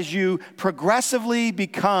as you progressively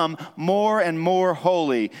become more and more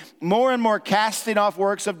holy. More and more casting off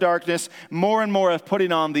works of darkness, more and more of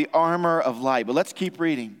putting on the armor of light. But let's keep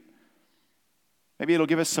reading. Maybe it'll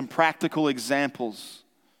give us some practical examples.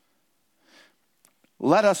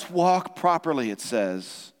 Let us walk properly, it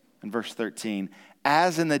says in verse 13,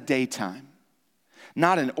 as in the daytime,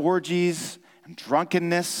 not in orgies and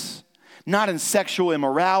drunkenness, not in sexual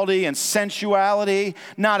immorality and sensuality,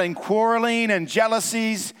 not in quarreling and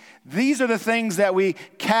jealousies. These are the things that we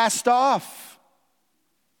cast off.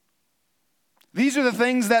 These are the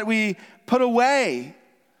things that we put away.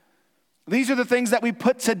 These are the things that we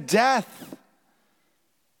put to death.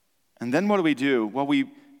 And then what do? Well, we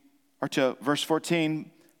are to verse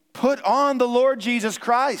 14, put on the Lord Jesus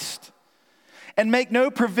Christ and make no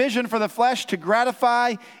provision for the flesh to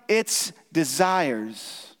gratify its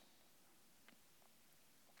desires.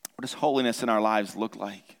 What does holiness in our lives look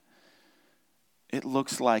like? It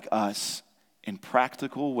looks like us in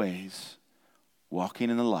practical ways, walking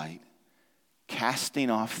in the light, casting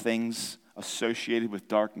off things associated with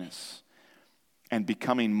darkness, and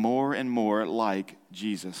becoming more and more like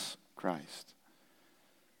Jesus Christ.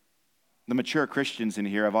 The mature Christians in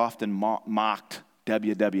here have often mocked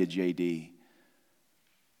WWJD.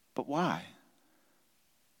 But why?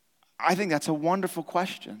 I think that's a wonderful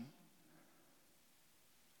question.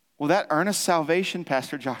 Will that earn us salvation,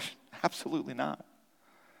 Pastor Josh? Absolutely not.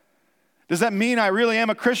 Does that mean I really am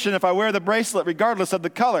a Christian if I wear the bracelet regardless of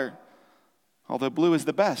the color? Although blue is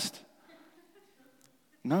the best.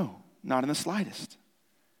 No, not in the slightest.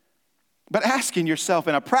 But asking yourself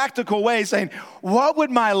in a practical way, saying, what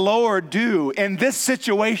would my Lord do in this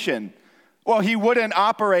situation? Well, he wouldn't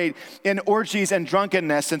operate in orgies and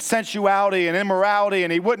drunkenness and sensuality and immorality,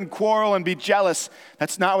 and he wouldn't quarrel and be jealous.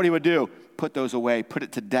 That's not what he would do. Put those away, put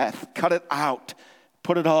it to death, cut it out,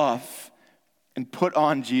 put it off, and put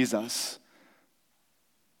on Jesus.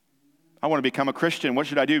 I want to become a Christian. What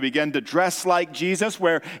should I do? Begin to dress like Jesus,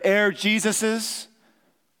 wear Air Jesuses?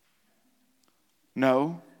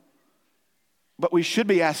 No. But we should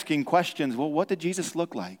be asking questions. Well, what did Jesus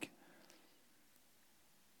look like?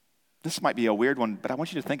 This might be a weird one, but I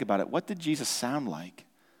want you to think about it. What did Jesus sound like?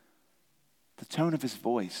 The tone of his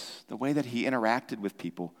voice, the way that he interacted with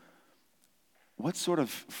people. What sort of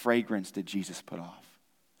fragrance did Jesus put off?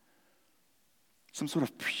 Some sort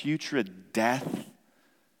of putrid death?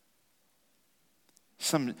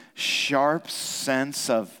 Some sharp sense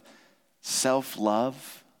of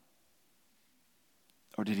self-love?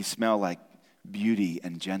 Or did he smell like beauty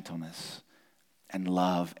and gentleness and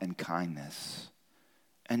love and kindness?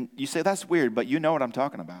 And you say, that's weird, but you know what I'm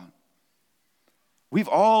talking about. We've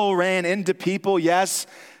all ran into people, yes,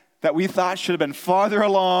 that we thought should have been farther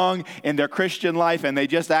along in their Christian life, and they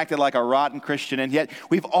just acted like a rotten Christian. And yet,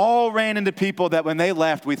 we've all ran into people that when they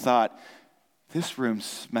left, we thought, this room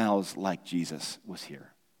smells like Jesus was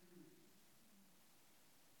here.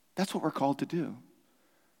 That's what we're called to do.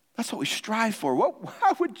 That's what we strive for.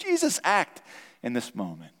 How would Jesus act in this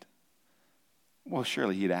moment? Well,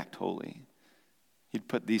 surely he'd act holy. He'd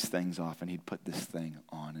put these things off, and he'd put this thing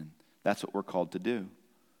on, and that's what we're called to do.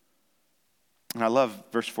 And I love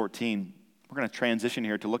verse 14. We're going to transition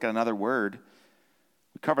here to look at another word.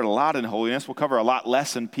 We covered a lot in holiness. We'll cover a lot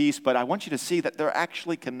less in peace, but I want you to see that they're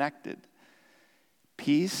actually connected.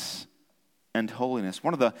 Peace and holiness.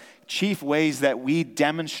 One of the chief ways that we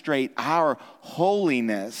demonstrate our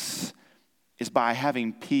holiness is by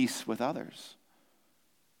having peace with others.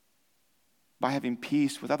 By having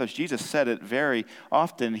peace with others. Jesus said it very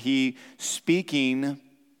often. He, speaking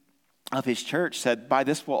of his church, said, by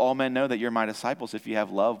this will all men know that you're my disciples if you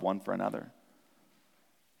have love one for another.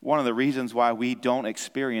 One of the reasons why we don't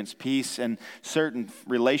experience peace in certain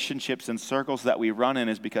relationships and circles that we run in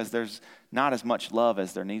is because there's not as much love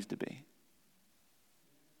as there needs to be.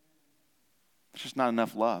 There's just not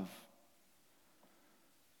enough love.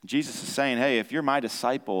 Jesus is saying, hey, if you're my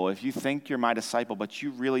disciple, if you think you're my disciple, but you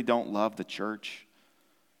really don't love the church,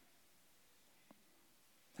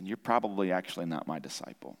 then you're probably actually not my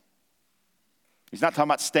disciple. He's not talking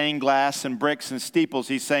about stained glass and bricks and steeples.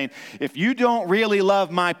 He's saying, if you don't really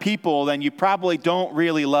love my people, then you probably don't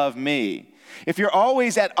really love me. If you're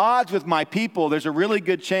always at odds with my people, there's a really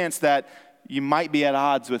good chance that you might be at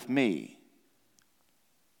odds with me.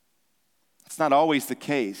 It's not always the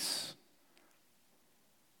case.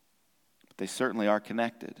 But they certainly are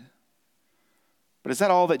connected. But is that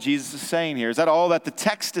all that Jesus is saying here? Is that all that the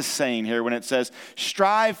text is saying here when it says,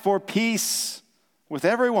 strive for peace with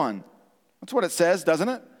everyone? That's what it says, doesn't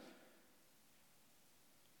it?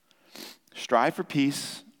 Strive for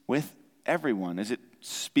peace with everyone. Is it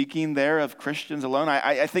speaking there of Christians alone?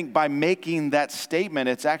 I think by making that statement,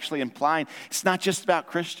 it's actually implying it's not just about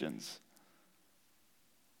Christians.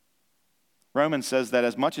 Romans says that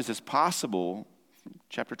as much as is possible,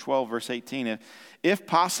 chapter 12, verse 18, if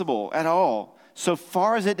possible at all, so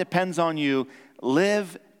far as it depends on you,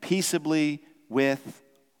 live peaceably with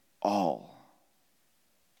all.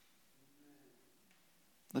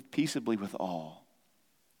 Live peaceably with all.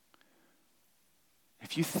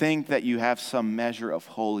 If you think that you have some measure of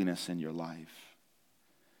holiness in your life,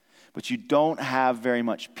 but you don't have very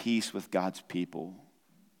much peace with God's people,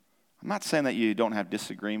 I'm not saying that you don't have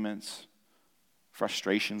disagreements,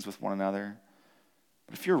 frustrations with one another,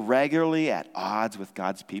 but if you're regularly at odds with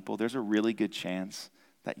God's people, there's a really good chance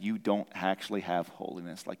that you don't actually have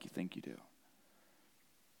holiness like you think you do.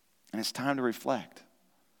 And it's time to reflect.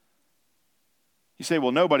 You say,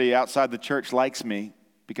 well, nobody outside the church likes me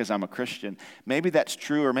because I'm a Christian. Maybe that's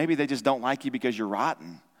true, or maybe they just don't like you because you're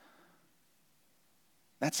rotten.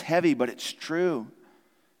 That's heavy, but it's true.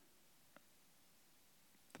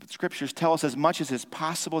 The scriptures tell us as much as is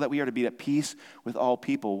possible that we are to be at peace with all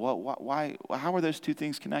people. Why? How are those two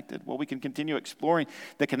things connected? Well, we can continue exploring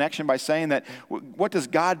the connection by saying that what does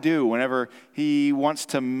God do whenever he wants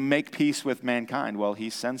to make peace with mankind? Well, he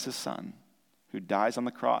sends his son who dies on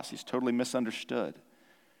the cross. He's totally misunderstood.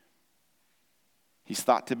 He's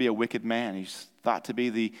thought to be a wicked man. He's thought to be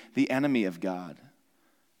the enemy of God.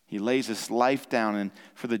 He lays his life down, and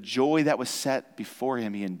for the joy that was set before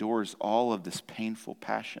him, he endures all of this painful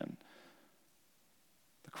passion.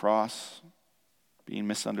 The cross, being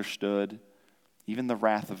misunderstood, even the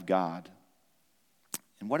wrath of God.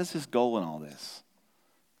 And what is his goal in all this?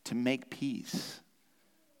 To make peace.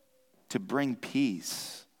 To bring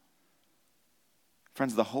peace.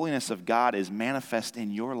 Friends, the holiness of God is manifest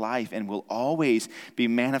in your life and will always be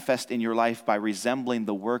manifest in your life by resembling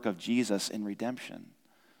the work of Jesus in redemption.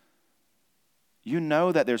 You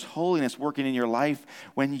know that there's holiness working in your life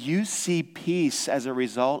when you see peace as a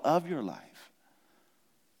result of your life.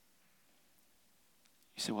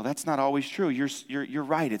 You say, well, that's not always true. You're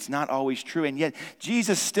right, it's not always true. And yet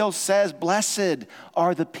Jesus still says, blessed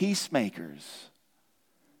are the peacemakers.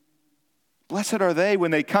 Blessed are they when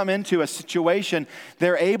they come into a situation,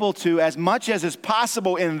 they're able to, as much as is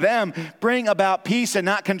possible in them, bring about peace and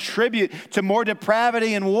not contribute to more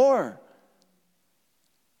depravity and war.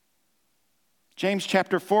 James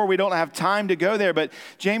chapter 4, we don't have time to go there, but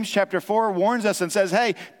James chapter 4 warns us and says,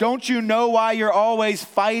 hey, don't you know why you're always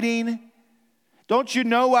fighting? Don't you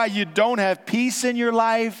know why you don't have peace in your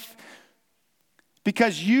life?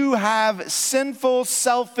 Because you have sinful,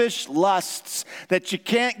 selfish lusts that you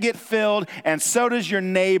can't get filled, and so does your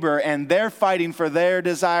neighbor, and they're fighting for their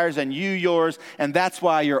desires and you yours, and that's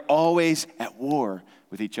why you're always at war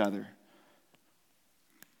with each other.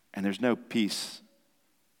 And there's no peace.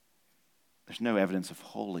 There's no evidence of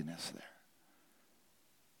holiness there.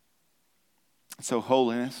 So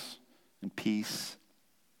holiness and peace.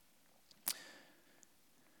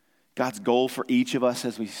 God's goal for each of us,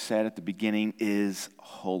 as we said at the beginning, is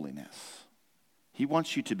holiness. He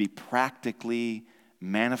wants you to be practically,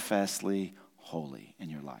 manifestly holy in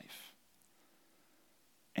your life.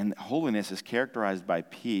 And holiness is characterized by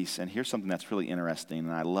peace. And here's something that's really interesting,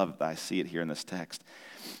 and I love it. I see it here in this text.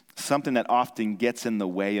 Something that often gets in the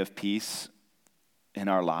way of peace in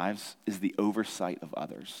our lives is the oversight of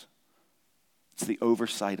others. It's the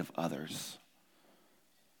oversight of others.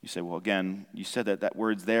 You say, well, again, you said that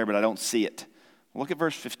word's there, but I don't see it. Well, look at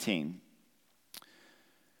verse 15.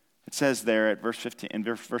 It says there at verse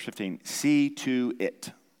 15, see to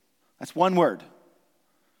it. That's one word.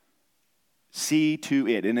 See to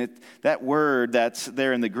it. And that word that's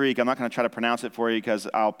there in the Greek, I'm not going to try to pronounce it for you because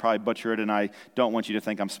I'll probably butcher it, and I don't want you to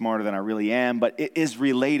think I'm smarter than I really am, but it is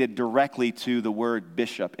related directly to the word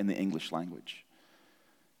bishop in the English language.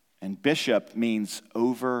 And bishop means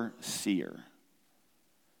overseer.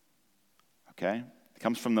 Okay? It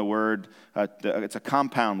comes from the word, it's a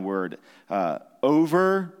compound word,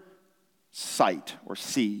 oversight or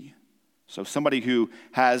see. So somebody who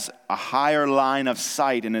has a higher line of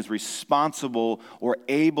sight and is responsible or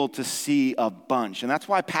able to see a bunch. And that's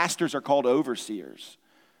why pastors are called overseers.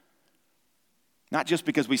 Not just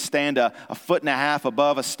because we stand a foot and a half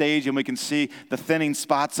above a stage and we can see the thinning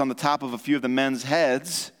spots on the top of a few of the men's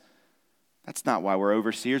heads. That's not why we're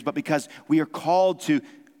overseers, but because we are called to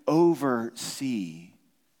oversee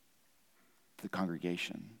the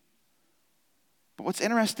congregation. But what's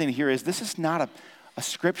interesting here is this is not a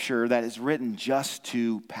scripture that is written just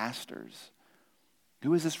to pastors.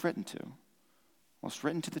 Who is this written to? Well, it's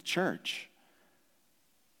written to the church.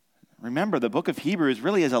 Remember, the book of Hebrews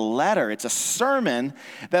really is a letter. It's a sermon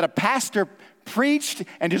that a pastor preached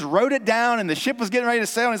and just wrote it down, and the ship was getting ready to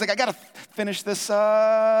sail, and he's like, I got to finish this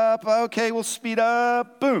up. Okay, we'll speed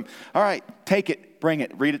up. Boom. All right, take it, bring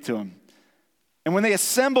it, read it to them. And when they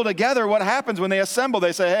assemble together, what happens when they assemble?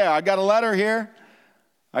 They say, hey, I got a letter here.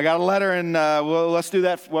 I got a letter, and let's do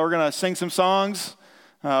that. We're going to sing some songs.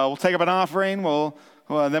 We'll take up an offering.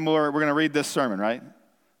 Then we're going to read this sermon, right?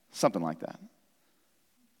 Something like that.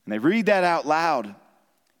 And they read that out loud.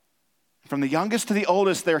 From the youngest to the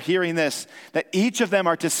oldest, they're hearing this, that each of them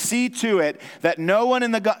are to see to it that no one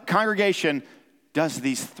in the congregation does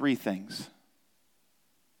these three things.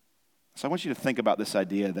 So I want you to think about this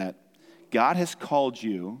idea that God has called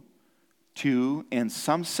you to, in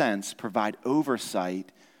some sense, provide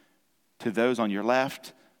oversight to those on your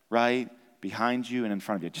left, right, behind you, and in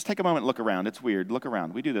front of you. Just take a moment and look around. It's weird. Look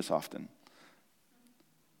around. We do this often.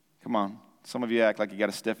 Come on. Some of you act like you got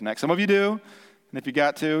a stiff neck. Some of you do. And if you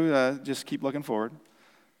got to, just keep looking forward.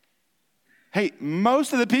 Hey,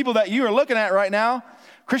 most of the people that you are looking at right now,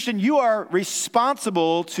 Christian, you are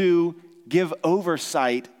responsible to give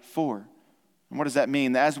oversight for. And what does that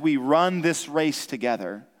mean? As we run this race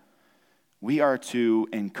together, we are to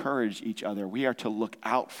encourage each other. We are to look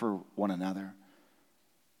out for one another.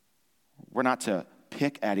 We're not to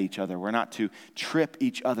pick at each other. We're not to trip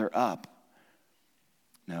each other up.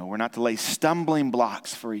 No, we're not to lay stumbling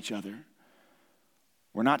blocks for each other.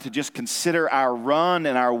 We're not to just consider our run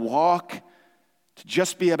and our walk to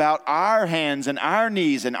just be about our hands and our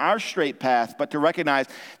knees and our straight path, but to recognize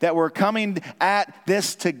that we're coming at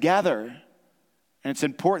this together. And it's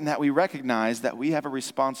important that we recognize that we have a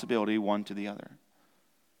responsibility one to the other.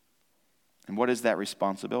 And what is that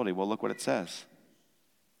responsibility? Well, look what it says.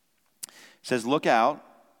 It says, look out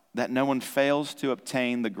that no one fails to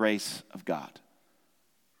obtain the grace of God.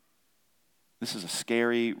 This is a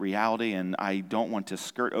scary reality, and I don't want to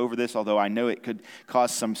skirt over this, although I know it could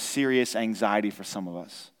cause some serious anxiety for some of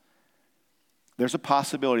us. There's a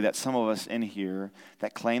possibility that some of us in here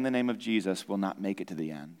that claim the name of Jesus will not make it to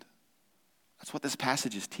the end. That's what this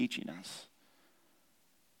passage is teaching us.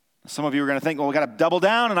 Some of you are going to think, well, we got to double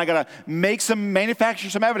down and I got to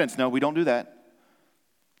manufacture some evidence. No, we don't do that.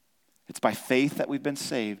 It's by faith that we've been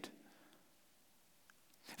saved.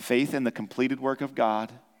 Faith in the completed work of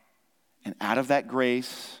God. And out of that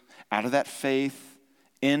grace, out of that faith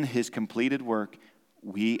in his completed work,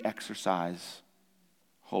 we exercise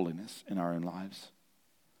holiness in our own lives.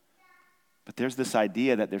 But there's this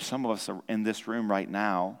idea that there's some of us in this room right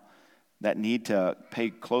now that need to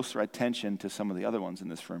pay closer attention to some of the other ones in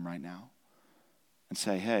this room right now and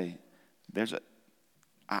say, hey,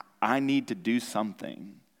 I need to do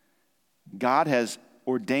something. God has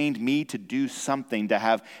ordained me to do something, to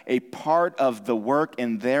have a part of the work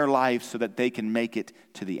in their life so that they can make it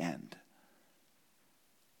to the end.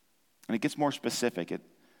 And it gets more specific. It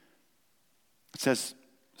says,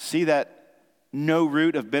 see that no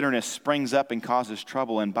root of bitterness springs up and causes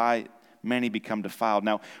trouble, and by many become defiled.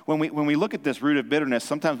 Now, when we look at this root of bitterness,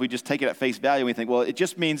 sometimes we just take it at face value and we think, well, it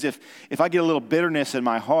just means if I get a little bitterness in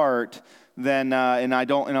my heart, then and I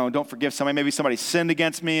don't forgive somebody. Maybe somebody sinned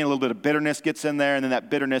against me, and a little bit of bitterness gets in there, and then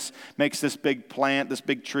that bitterness makes this big plant, this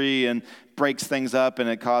big tree, and breaks things up, and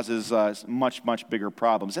it causes much, much bigger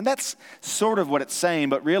problems. And that's sort of what it's saying,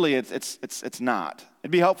 but really it's not.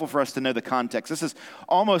 It'd be helpful for us to know the context. This is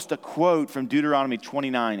almost a quote from Deuteronomy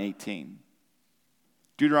 29:18.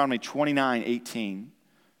 Deuteronomy 29:18.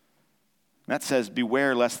 That says,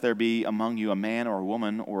 beware lest there be among you a man or a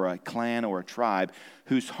woman or a clan or a tribe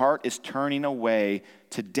whose heart is turning away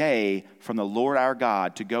today from the Lord our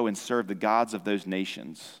God to go and serve the gods of those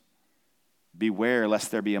nations. Beware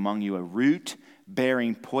lest there be among you a root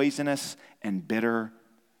bearing poisonous and bitter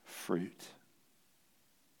fruit.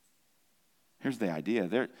 Here's the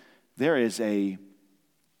idea. There is a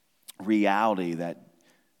reality that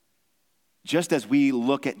just as we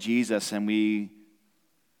look at Jesus and we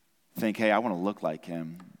think, hey, I want to look like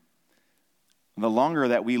him, the longer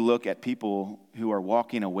that we look at people who are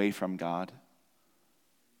walking away from God,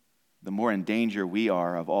 the more in danger we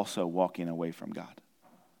are of also walking away from God.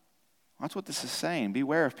 That's what this is saying.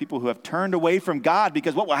 Beware of people who have turned away from God,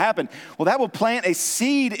 because what will happen? Well, that will plant a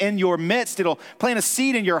seed in your midst. It'll plant a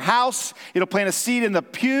seed in your house. It'll plant a seed in the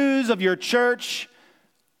pews of your church,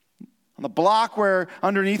 on the block where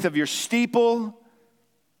underneath of your steeple.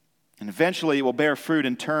 And eventually it will bear fruit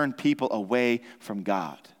and turn people away from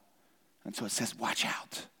God. And so it says, watch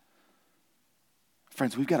out.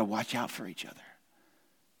 Friends, we've got to watch out for each other.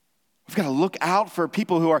 We've got to look out for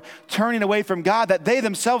people who are turning away from God, that they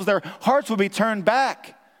themselves, their hearts will be turned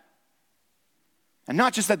back. And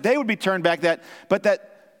not just that they would be turned back, but that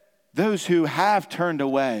those who have turned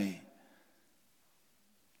away,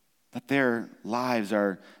 that their lives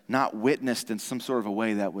are not witnessed in some sort of a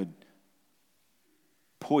way that would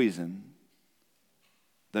poison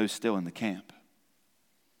those still in the camp.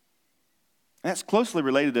 And that's closely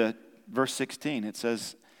related to verse 16. It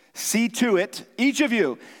says, see to it, each of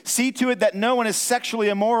you, see to it that no one is sexually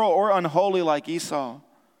immoral or unholy like Esau,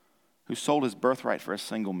 who sold his birthright for a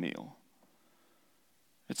single meal.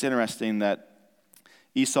 It's interesting that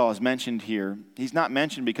Esau is mentioned here. He's not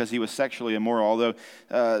mentioned because he was sexually immoral, although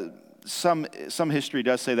some history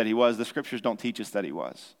does say that he was. The scriptures don't teach us that he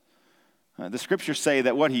was. The scriptures say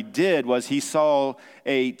that what he did was he saw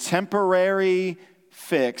a temporary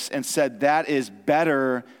fix and said that is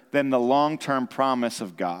better than the long-term promise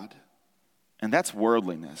of God. And that's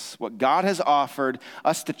worldliness. What God has offered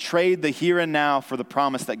us to trade the here and now for the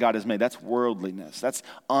promise that God has made. That's worldliness. That's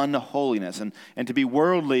unholiness. And to be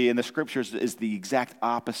worldly in the scriptures is the exact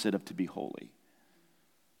opposite of to be holy.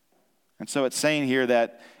 And so it's saying here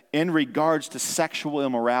that in regards to sexual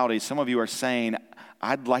immorality, some of you are saying,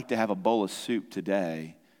 I'd like to have a bowl of soup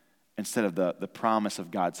today instead of the promise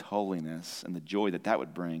of God's holiness and the joy that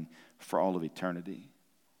would bring for all of eternity.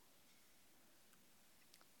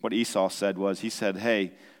 What Esau said was, he said,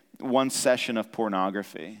 hey, one session of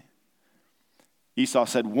pornography. Esau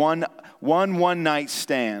said, one night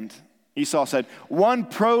stand. Esau said, one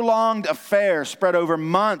prolonged affair spread over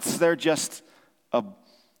months. They're they're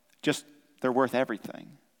worth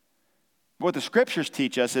everything. What the scriptures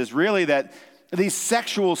teach us is really that these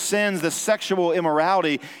sexual sins, this sexual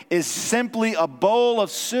immorality is simply a bowl of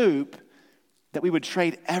soup that we would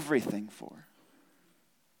trade everything for.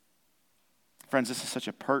 Friends, this is such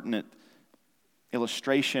a pertinent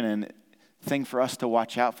illustration and thing for us to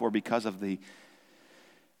watch out for because of the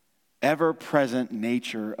ever-present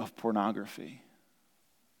nature of pornography.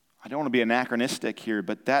 I don't want to be anachronistic here,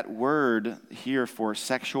 but that word here for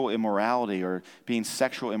sexual immorality or being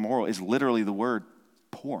sexual immoral is literally the word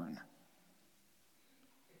porn.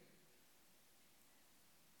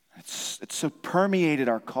 It's so permeated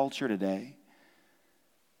our culture today.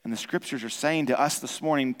 And the scriptures are saying to us this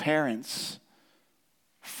morning, parents,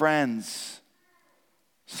 friends,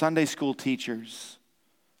 Sunday school teachers,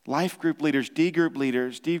 life group leaders, D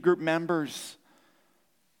group members,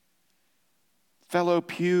 fellow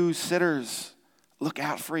pew sitters, look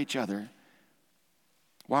out for each other.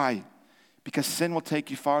 Why? Because sin will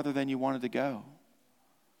take you farther than you wanted to go.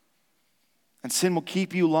 And sin will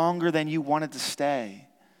keep you longer than you wanted to stay.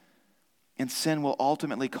 And sin will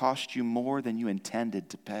ultimately cost you more than you intended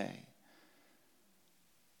to pay.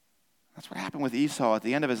 That's what happened with Esau. At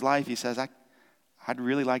the end of his life, he says, I'd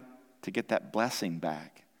really like to get that blessing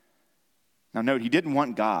back. Now note, he didn't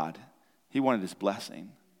want God. He wanted his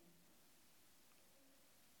blessing.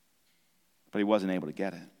 But he wasn't able to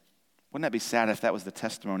get it. Wouldn't that be sad if that was the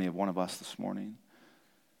testimony of one of us this morning?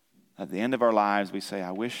 At the end of our lives, we say,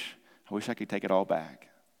 I wish I could take it all back.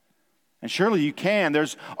 And surely you can.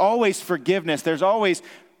 There's always forgiveness. There's always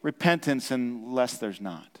repentance unless there's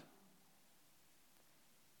not.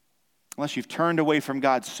 Unless you've turned away from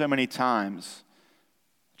God so many times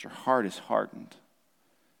that your heart is hardened.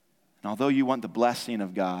 And although you want the blessing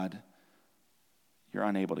of God, you're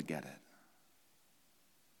unable to get it.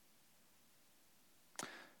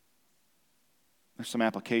 There's some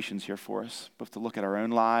applications here for us, both to look at our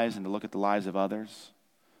own lives and to look at the lives of others.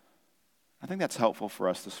 I think that's helpful for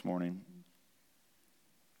us this morning.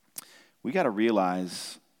 We got to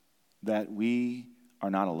realize that we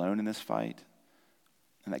are not alone in this fight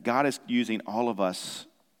and that God is using all of us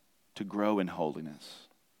to grow in holiness.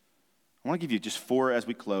 I want to give you just 4 as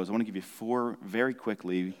we close. I want to give you 4 very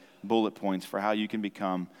quickly bullet points for how you can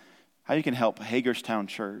help Hagerstown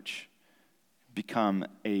Church become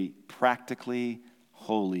a practically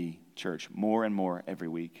holy church more and more every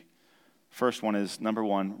week. First one is, number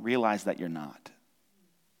 1, realize that you're not.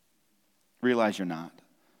 Realize you're not.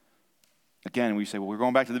 Again, we say, well, we're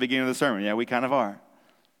going back to the beginning of the sermon. Yeah, we kind of are.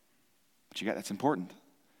 But that's important.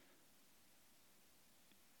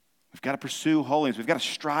 We've got to pursue holiness. We've got to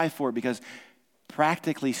strive for it because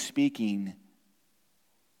practically speaking,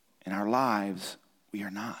 in our lives, we are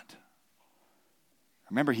not.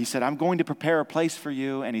 Remember, he said, I'm going to prepare a place for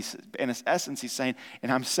you. And in his essence, he's saying,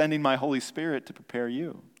 and I'm sending my Holy Spirit to prepare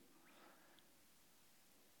you.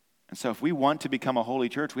 And so if we want to become a holy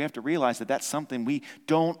church, we have to realize that that's something we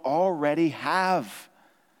don't already have.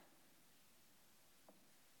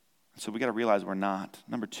 So we got to realize we're not.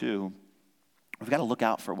 Number 2, we've got to look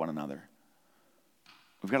out for one another.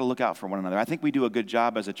 We've got to look out for one another. I think we do a good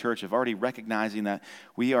job as a church of already recognizing that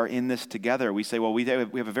we are in this together. We say, well, we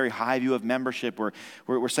have a very high view of membership.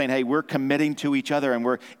 We're saying, hey, we're committing to each other, and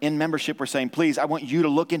we're in membership. We're saying, please, I want you to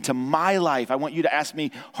look into my life. I want you to ask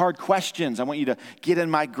me hard questions. I want you to get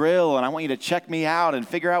in my grill, and I want you to check me out and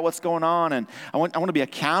figure out what's going on, and I want to be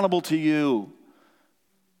accountable to you.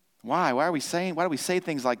 Why? Why do we say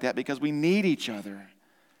things like that? Because we need each other.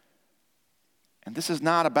 And this is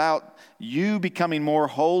not about you becoming more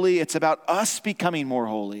holy. It's about us becoming more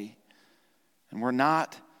holy. And we're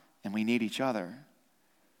not, and we need each other.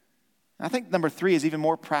 And I think number 3 is even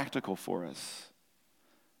more practical for us.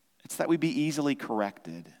 It's that we be easily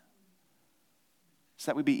corrected.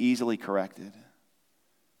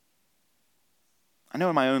 I know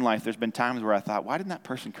in my own life there's been times where I thought, why didn't that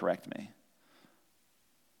person correct me?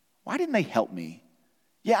 Why didn't they help me?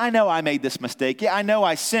 Yeah, I know I made this mistake. Yeah, I know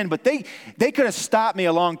I sinned, but they could have stopped me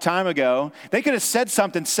a long time ago. They could have said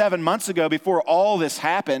something 7 months ago before all this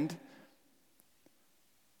happened.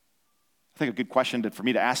 I think a good question for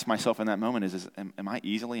me to ask myself in that moment is am I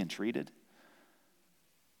easily entreated?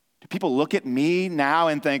 Do people look at me now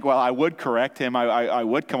and think, well, I would correct him, I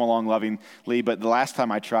would come along lovingly, but the last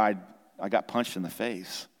time I tried, I got punched in the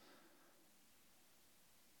face.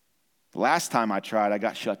 The last time I tried, I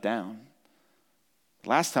got shut down.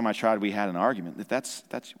 Last time I tried, we had an argument. If that's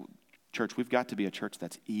church, we've got to be a church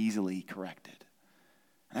that's easily corrected.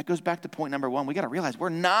 And that goes back to point number 1. We got to realize we're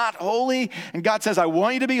not holy. And God says, I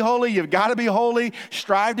want you to be holy. You've got to be holy.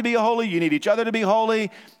 Strive to be holy. You need each other to be holy.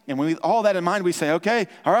 And with all that in mind, we say, okay,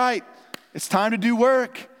 all right, it's time to do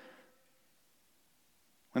work.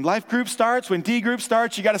 When life group starts, when D group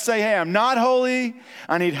starts, you got to say, hey, I'm not holy.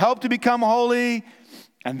 I need help to become holy.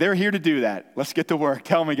 And they're here to do that. Let's get to work.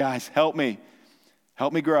 Tell me, guys, help me.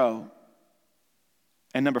 Help me grow.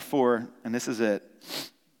 And number 4, and this is it,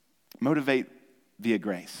 motivate via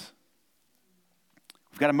grace.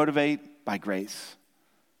 We've got to motivate by grace.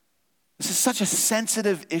 This is such a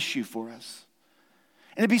sensitive issue for us.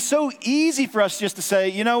 And it'd be so easy for us just to say,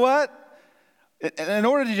 you know what? In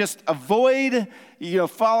order to just avoid,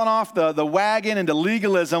 falling off the wagon into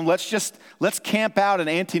legalism, let's camp out in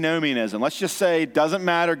antinomianism. Let's just say, it doesn't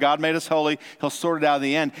matter, God made us holy, he'll sort it out in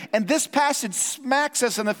the end. And this passage smacks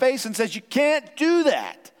us in the face and says, you can't do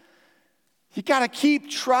that. You got to keep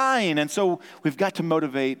trying. And so we've got to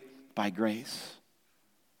motivate by grace.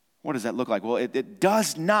 What does that look like? Well, it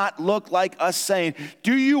does not look like us saying,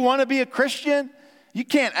 do you want to be a Christian? You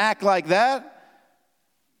can't act like that.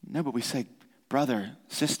 No, but we say, brother,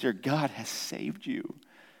 sister, God has saved you.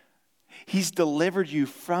 He's delivered you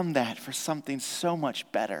from that for something so much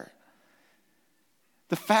better.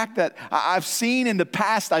 The fact that I've seen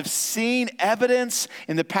evidence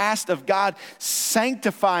in the past of God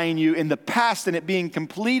sanctifying you in the past and it being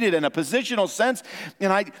completed in a positional sense.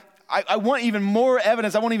 And I want even more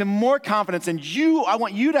evidence. I want even more confidence in you. I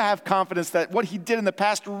want you to have confidence that what he did in the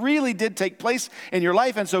past really did take place in your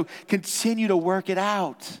life. And so continue to work it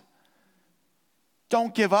out.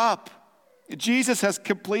 Don't give up. Jesus has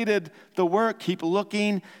completed the work. Keep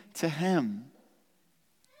looking to him.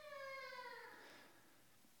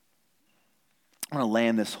 I want to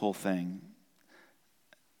land this whole thing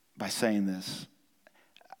by saying this.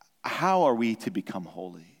 How are we to become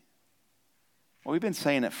holy? Well, we've been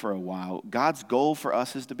saying it for a while. God's goal for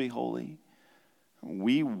us is to be holy.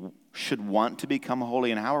 We should want to become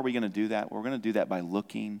holy. And how are we going to do that? We're going to do that by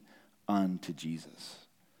looking unto Jesus.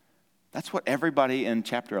 That's what everybody in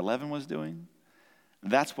chapter 11 was doing.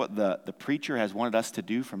 That's what the preacher has wanted us to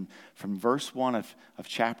do from verse 1 of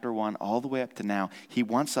chapter 1 all the way up to now. He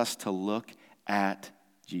wants us to look at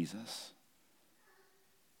Jesus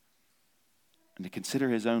and to consider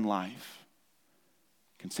his own life,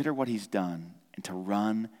 consider what he's done, and to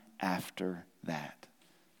run after that.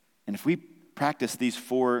 And if we practice these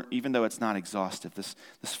 4, even though it's not exhaustive, this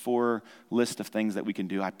 4 list of things that we can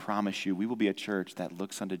do, I promise you, we will be a church that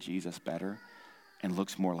looks unto Jesus better and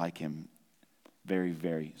looks more like him very,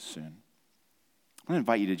 very soon. I'm going to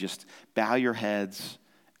invite you to just bow your heads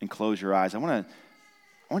and close your eyes. I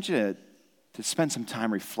want you to spend some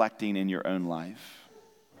time reflecting in your own life.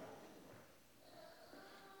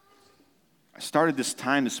 I started this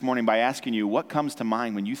time this morning by asking you, what comes to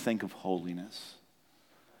mind when you think of holiness?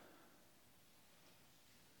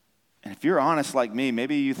 And if you're honest like me,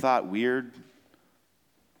 maybe you thought weird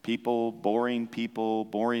people, boring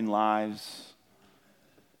lives.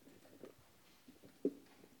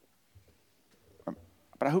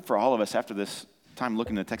 But I hope for all of us, after this time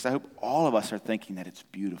looking at the text, I hope all of us are thinking that it's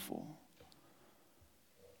beautiful.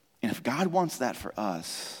 And if God wants that for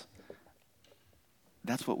us,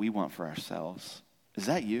 that's what we want for ourselves. Is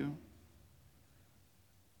that you?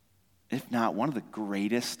 if not, one of the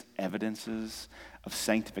greatest evidences of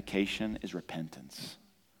sanctification is repentance.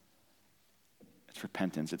 It's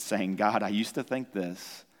repentance. It's saying, God, I used to think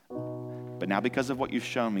this, but now because of what you've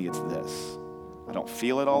shown me, it's this. I don't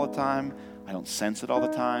feel it all the time. I don't sense it all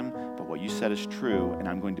the time, but what you said is true, and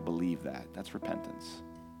I'm going to believe that. That's repentance.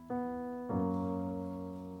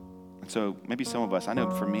 And so maybe some of us, I know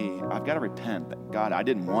for me, I've got to repent that, God, I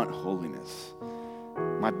didn't want holiness.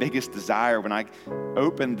 My biggest desire when I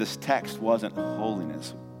opened this text wasn't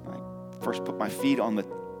holiness. When I first put my feet on the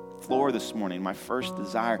floor this morning, my first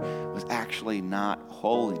desire was actually not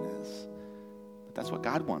holiness. But that's what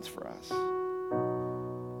God wants for us.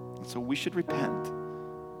 And so we should repent.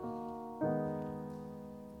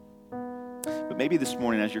 But maybe this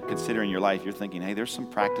morning, as you're considering your life, you're thinking, hey, there's some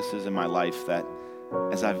practices in my life that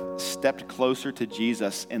as I've stepped closer to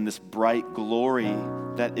Jesus in this bright glory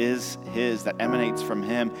that is his, that emanates from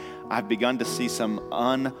him, I've begun to see some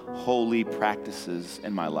unholy practices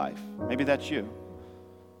in my life. Maybe that's you.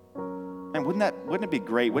 And wouldn't it be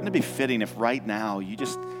great? Wouldn't it be fitting if right now you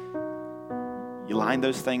lined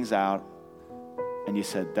those things out and you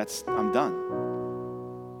said, I'm done.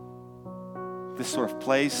 This sort of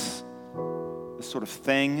place, this sort of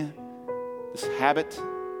thing, this habit,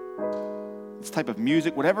 this type of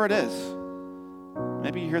music, whatever it is.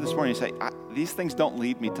 Maybe you're here this morning and you say, these things don't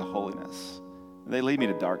lead me to holiness. They lead me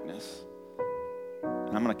to darkness.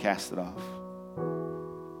 And I'm going to cast it off.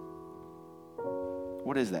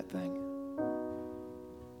 What is that thing?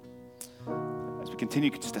 As we continue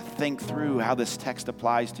just to think through how this text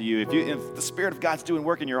applies to you, if the Spirit of God's doing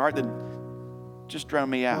work in your heart, then just drown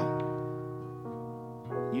me out.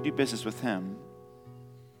 You do business with him.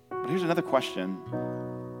 But here's another question.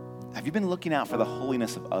 Have you been looking out for the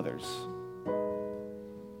holiness of others?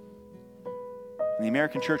 In the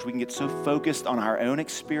American church, we can get so focused on our own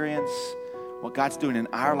experience, what God's doing in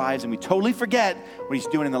our lives, and we totally forget what he's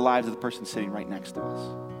doing in the lives of the person sitting right next to us.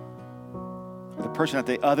 Or the person on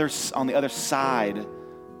the other side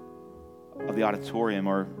of the auditorium,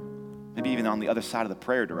 or maybe even on the other side of the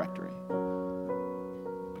prayer directory.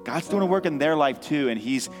 But God's doing a work in their life too, and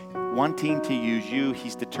he's wanting to use you.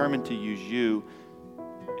 He's determined to use you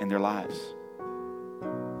in their lives.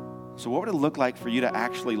 So what would it look like for you to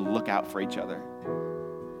actually look out for each other?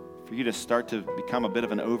 For you to start to become a bit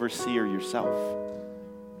of an overseer yourself?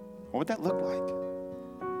 What would that look like?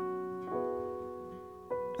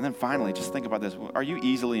 And then finally, just think about this. Are you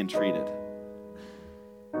easily entreated?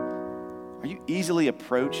 Are you easily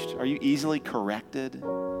approached? Are you easily corrected?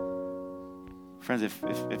 Friends, if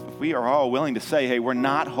we are all willing to say, hey, we're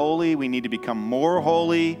not holy, we need to become more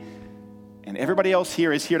holy, and everybody else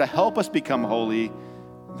here is here to help us become holy,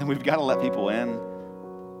 then we've got to let people in.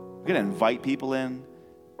 We've got to invite people in.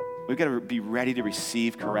 We've got to be ready to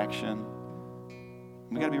receive correction.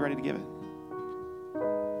 We've got to be ready to give it.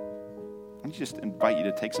 I just invite you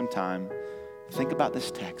to take some time, think about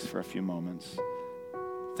this text for a few moments.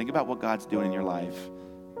 Think about what God's doing in your life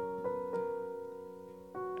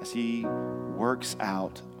as he works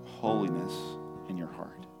out holiness in your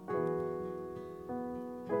heart.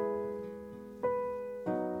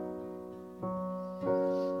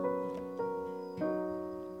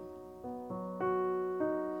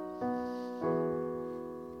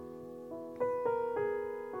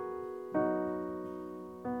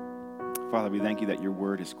 Father, we thank you that your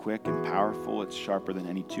word is quick and powerful. It's sharper than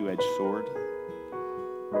any two-edged sword.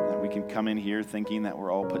 That we can come in here thinking that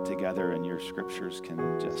we're all put together and your scriptures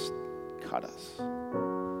can just cut us.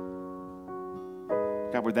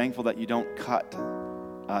 God, we're thankful that you don't cut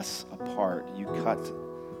us apart. You cut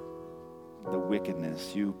the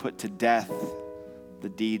wickedness. You put to death the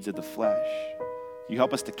deeds of the flesh. You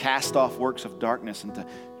help us to cast off works of darkness and to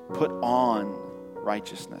put on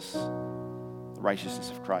righteousness, the righteousness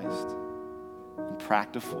of Christ. In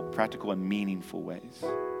practical and meaningful ways.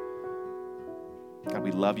 God,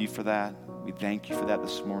 we love you for that. We thank you for that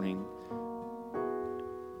this morning.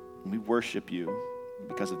 And we worship you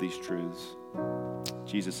because of these truths.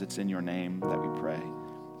 Jesus, it's in your name that we pray.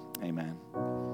 Amen.